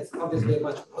 But yeah, that's obviously a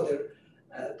much broader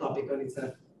topic on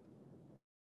itself.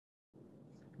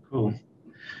 Cool.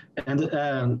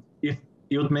 And if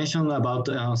you mentioned about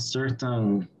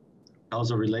certain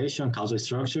causal relation, causal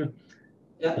structure,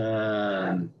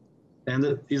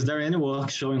 and is there any work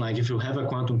showing, like, if you have a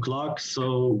quantum clock,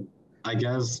 so I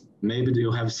guess maybe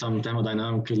you have some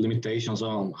thermodynamic limitations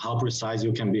on how precise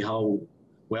you can be, how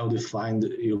well-defined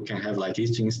you can have, like,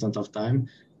 each instant of time.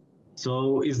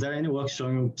 So is there any work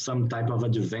showing some type of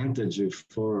advantage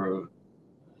for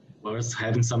us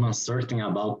having some uncertainty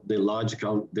about the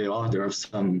logical, the order of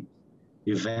some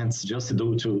events just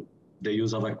due to the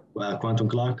use of a quantum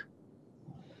clock?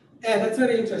 Yeah, that's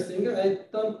very interesting. I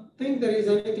don't think there is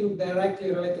anything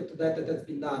directly related to that that's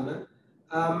been done.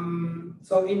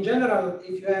 So in general,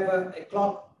 if you have a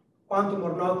clock, quantum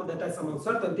or not, that has some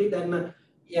uncertainty, then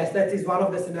yes, that is one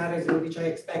of the scenarios in which I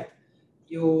expect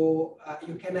you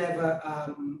can have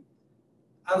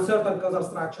uncertain causal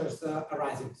structures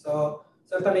arising. So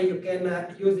certainly you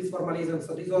can use this formalism.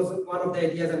 So this was one of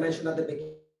the ideas I mentioned at the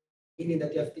beginning,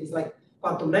 that you have things like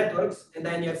quantum networks, and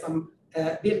then you have some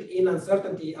built-in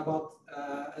uncertainty about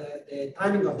the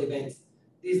timing of the events.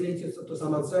 This leads you to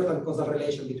some uncertain causal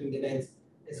relation between the events.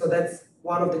 And so that's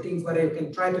one of the things where you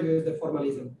can try to use the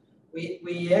formalism.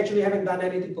 We actually haven't done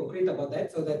anything concrete about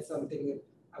that, so that's something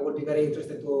I would be very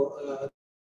interested to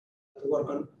work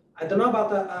on. I don't know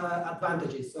about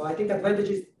advantages. So I think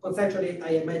advantages, conceptually, I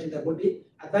imagine there would be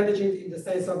advantages in the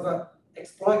sense of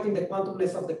exploiting the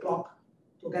quantumness of the clock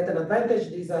to get an advantage.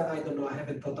 These are, I don't know, I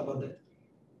haven't thought about that.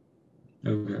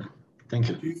 Okay, thank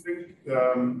you. Do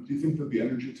you think that the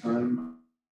energy time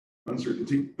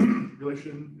uncertainty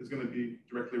relation is going to be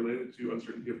directly related to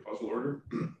uncertainty of causal order?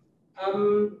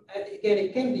 Again,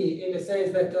 it can be in the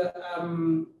sense that,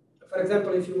 for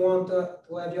example, if you want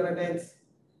to have your events,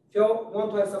 if you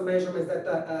want to have some measurements that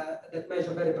that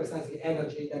measure very precisely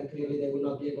energy, then clearly they will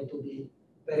not be able to be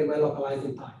very well localized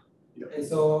in time. Yep. And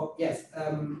so, yes,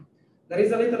 there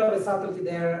is a little of a subtlety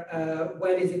there.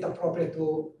 When is it appropriate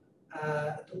to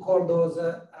call those?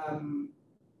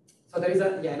 So there is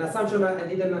an assumption I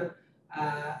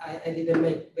didn't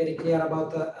make very clear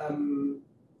about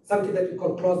something that we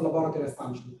call closed laboratory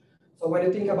assumption. So when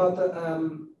you think about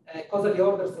a causally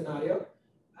ordered scenario,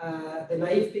 the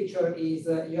naive picture is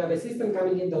you have a system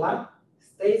coming in the lab,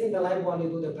 stays in the lab while you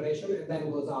do the operation, and then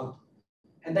goes out,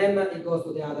 and then it goes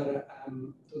to the other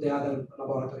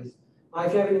laboratories. Now,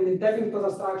 if you have an indefinite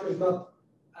causal structure, it's not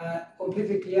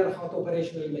completely clear how to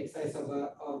operationally make sense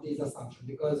of this assumption,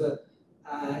 because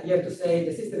you have to say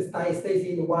the system stays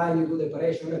in while you do the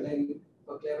operation, and then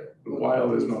the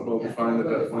while is not well defined at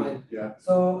that point. Yeah.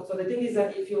 So the thing is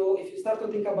that if you start to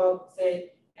think about,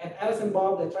 say, Alice and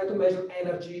Bob, they try to measure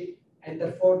energy, and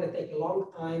therefore they take a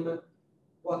long time.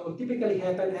 What will typically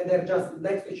happen, and they're just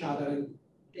next to each other, and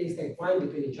things can fly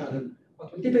between each other.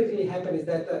 What will typically happen is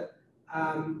that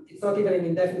it's not even an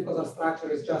indefinite causal structure;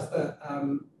 it's just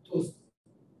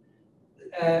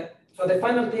so the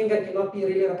final thing cannot be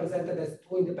really represented as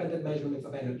two independent measurements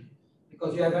of energy,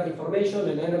 because you have information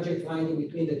and energy flying in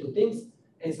between the two things,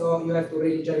 and so you have to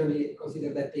really generally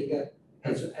consider that thing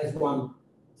as one.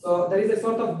 So there is a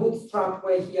sort of bootstrap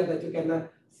way here that you can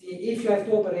see if you have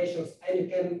two operations and you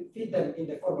can fit them in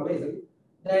the formalism,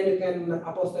 then you can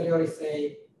a posteriori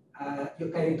say you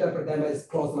can interpret them as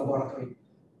closed laboratory,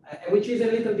 which is a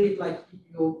little bit like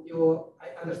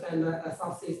I understand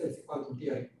subsystems in quantum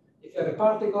theory. If you have a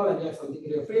particle and you have some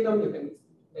degree of freedom, you can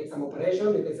make some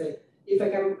operation. You can say, if I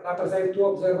can represent two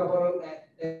observable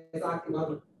as acting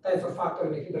on tensor factor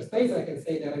in a Hilbert space, I can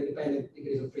say they are independent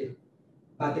degrees of freedom.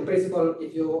 But in principle,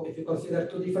 if you consider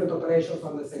two different operations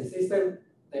on the same system,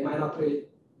 they might not really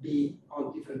be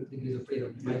on different degrees of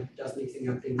freedom. You might just mixing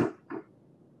up things.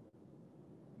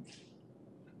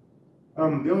 The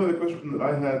only other question that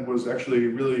I had was actually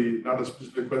really not a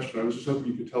specific question. I was just hoping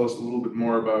you could tell us a little bit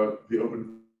more about the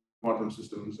open quantum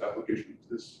systems application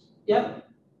to this. Yeah.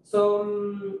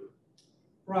 So,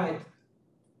 right.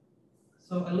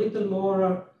 So a little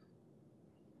more.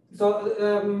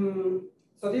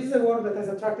 So this is a work that has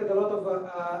attracted a lot of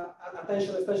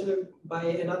attention, especially by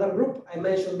another group. I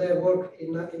mentioned their work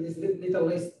in this little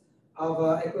list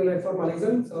of equivalent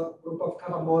formalism. So a group of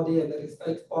Kawamodi, and there is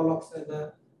Felix Pollux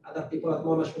and other people at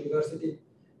Monash University.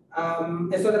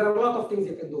 And so there are a lot of things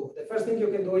you can do. The first thing you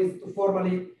can do is to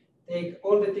formally take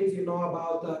all the things you know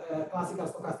about classical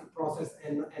stochastic process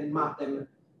and map them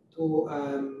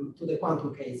to the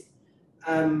quantum case.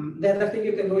 The other thing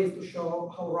you can do is to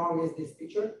show how wrong is this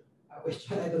picture,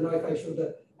 which I don't know if I should,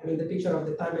 the picture of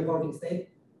the time evolving state.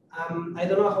 I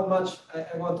don't know how much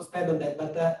I want to spend on that,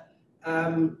 but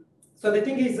so the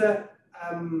thing is,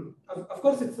 of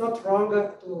course, it's not wrong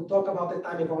to talk about the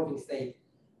time evolving state.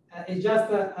 It's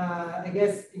just, I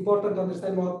guess, important to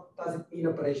understand what does it mean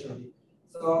operationally.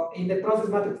 So in the process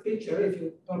matrix picture, if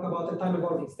you talk about the time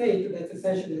evolving state, that's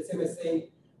essentially the same as saying,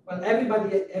 well,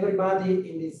 everybody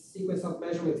in this sequence of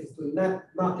measurements is doing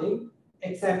nothing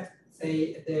except,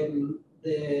 say,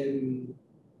 the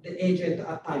agent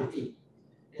at time t.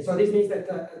 And so this means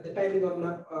that depending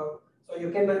on, so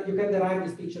you can derive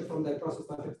this picture from the process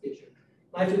matrix picture.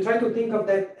 Now, if you try to think of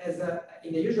that as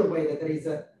in the usual way, that there is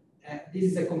this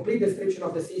is a complete description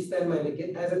of the system and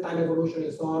it has a time evolution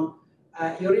and so on,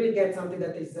 you really get something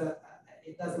that is,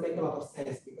 it doesn't make a lot of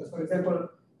sense, because, for example,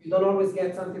 you don't always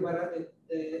get something where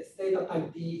the state at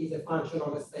time t is a function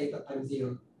of a state at time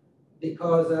 0.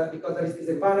 Because there is this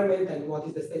environment, and what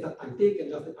is the state at time t can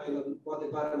just depend on what the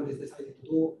environment is decided to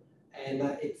do, and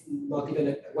it's not even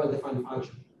a well-defined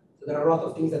function. So there are a lot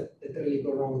of things that really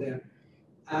go wrong there.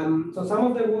 So some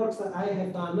of the works that I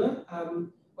have done,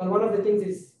 well, one of the things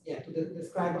is, to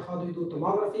describe how do you do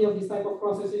tomography of this type of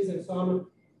processes and so on.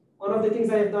 One of the things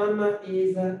I have done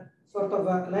is sort of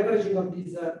leveraging of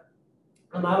this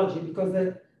analogy,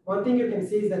 because one thing you can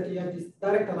see is that you have this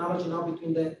direct analogy now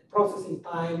between the processing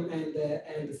time and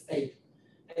the state.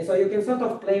 And so you can sort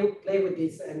of play with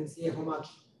this and see how much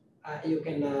you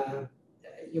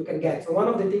can get. So one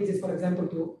of the things is, for example,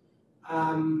 to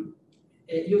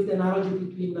use the analogy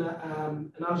between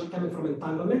analogy coming from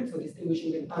entanglement, so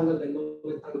distinguishing entangled and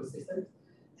non-entangled systems,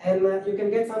 And you can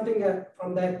get something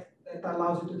from that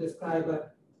allows you to describe,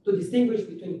 to distinguish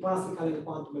between classical and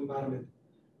quantum environment.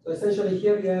 So essentially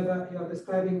here you are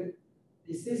describing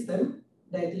the system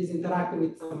that is interacting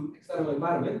with some external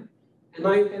environment. And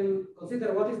now you can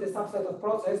consider what is the subset of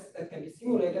process that can be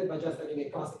simulated by just having a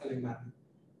classical environment,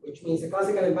 which means a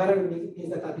classical environment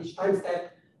means that at each time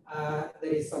step,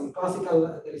 there is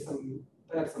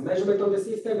perhaps some measurement of the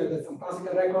system, and there's some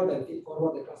classical record and feed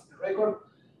forward the classical record.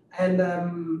 And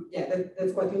yeah,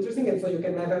 that's quite interesting. And so you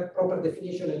can have a proper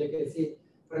definition, and you can see,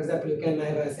 for example, you can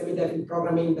have a semi-definite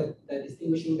programming that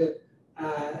distinguishing that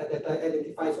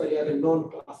identifies where you have a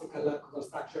non-classical causal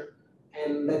structure,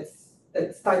 and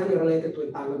that's tightly related to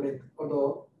entanglement,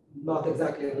 although not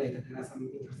exactly related. There are some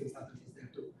interesting strategies there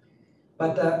too.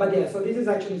 But yeah, so this is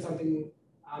actually something.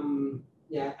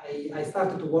 Yeah, I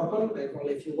started to work on. I have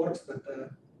only a few works, but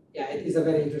yeah, it is a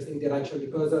very interesting direction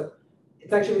because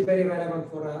it's actually very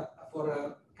relevant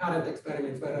for current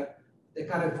experiments where the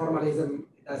current formalism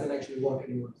doesn't actually work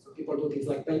anymore. So people do things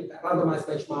like randomized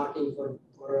benchmarking for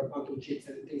quantum chips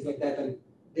and things like that, and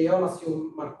they all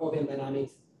assume Markovian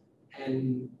dynamics,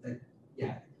 and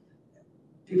yeah,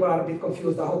 people are a bit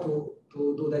confused how to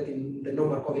do that in the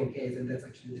non-Markovian case, and that's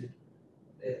actually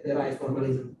the right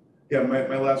formalism. Yeah,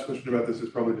 my last question about this is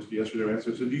probably just a yes or no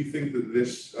answer. So do you think that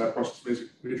this process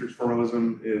matrix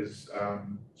formalism is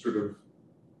sort of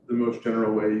the most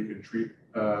general way you can treat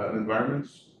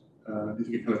environments? Do you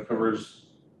think it kind of covers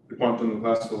the quantum, the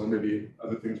classical, and maybe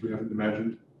other things we haven't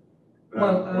imagined?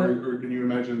 Or can you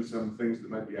imagine some things that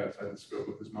might be outside the scope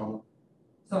of this model?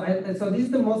 So this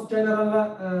is the most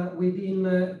general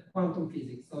within quantum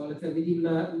physics. So let's say within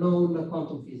known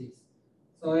quantum physics.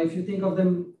 So if you think of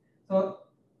them,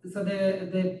 so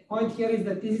the point here is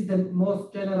that this is the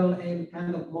most general and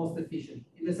kind of most efficient,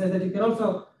 in the sense that you can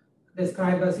also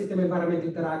describe a system-environment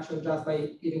interaction just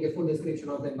by giving a full description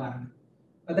of the environment.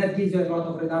 But that gives you a lot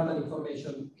of redundant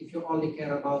information if you only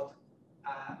care about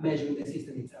measuring the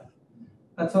system itself.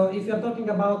 But so if you're talking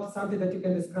about something that you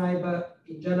can describe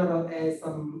in general as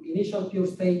some initial pure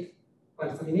state,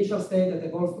 well, some initial state that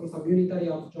evolves through some unitary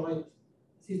of joint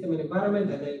system and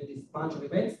environment, and then this bunch of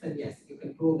events, then yes, you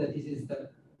can prove that this is the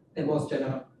most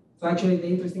general. So actually, the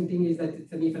interesting thing is that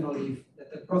it's an if and only if,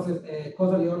 that the process,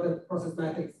 causally ordered process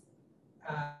matrix,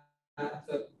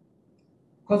 so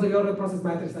causally ordered process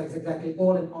matrix is exactly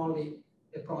all and only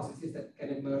the processes that can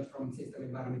emerge from system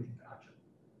environment interaction.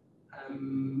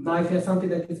 Now, if you have something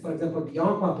that is, for example,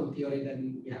 beyond quantum theory,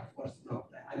 then yeah, of course, no.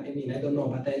 I mean, I don't know,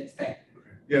 but it's fact. Okay.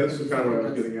 Yeah, this is kind of what I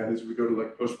was getting at. Is we go to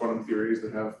like post-quantum theories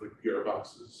that have like PR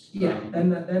boxes. Yeah,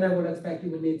 then I would expect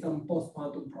you would need some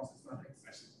post-quantum process matrix.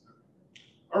 I see.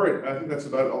 All right, I think that's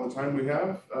about all the time we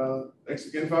have. Thanks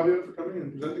again, Fabio, for coming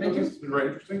and presenting on this. It's been very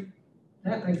interesting.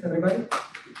 Yeah, thanks everybody.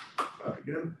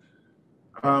 Again.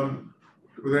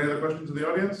 Were there any other questions in the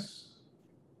audience?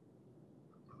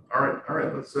 All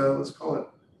right, let's call it.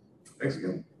 Thanks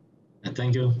again.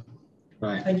 Thank you.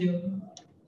 Bye. Thank you.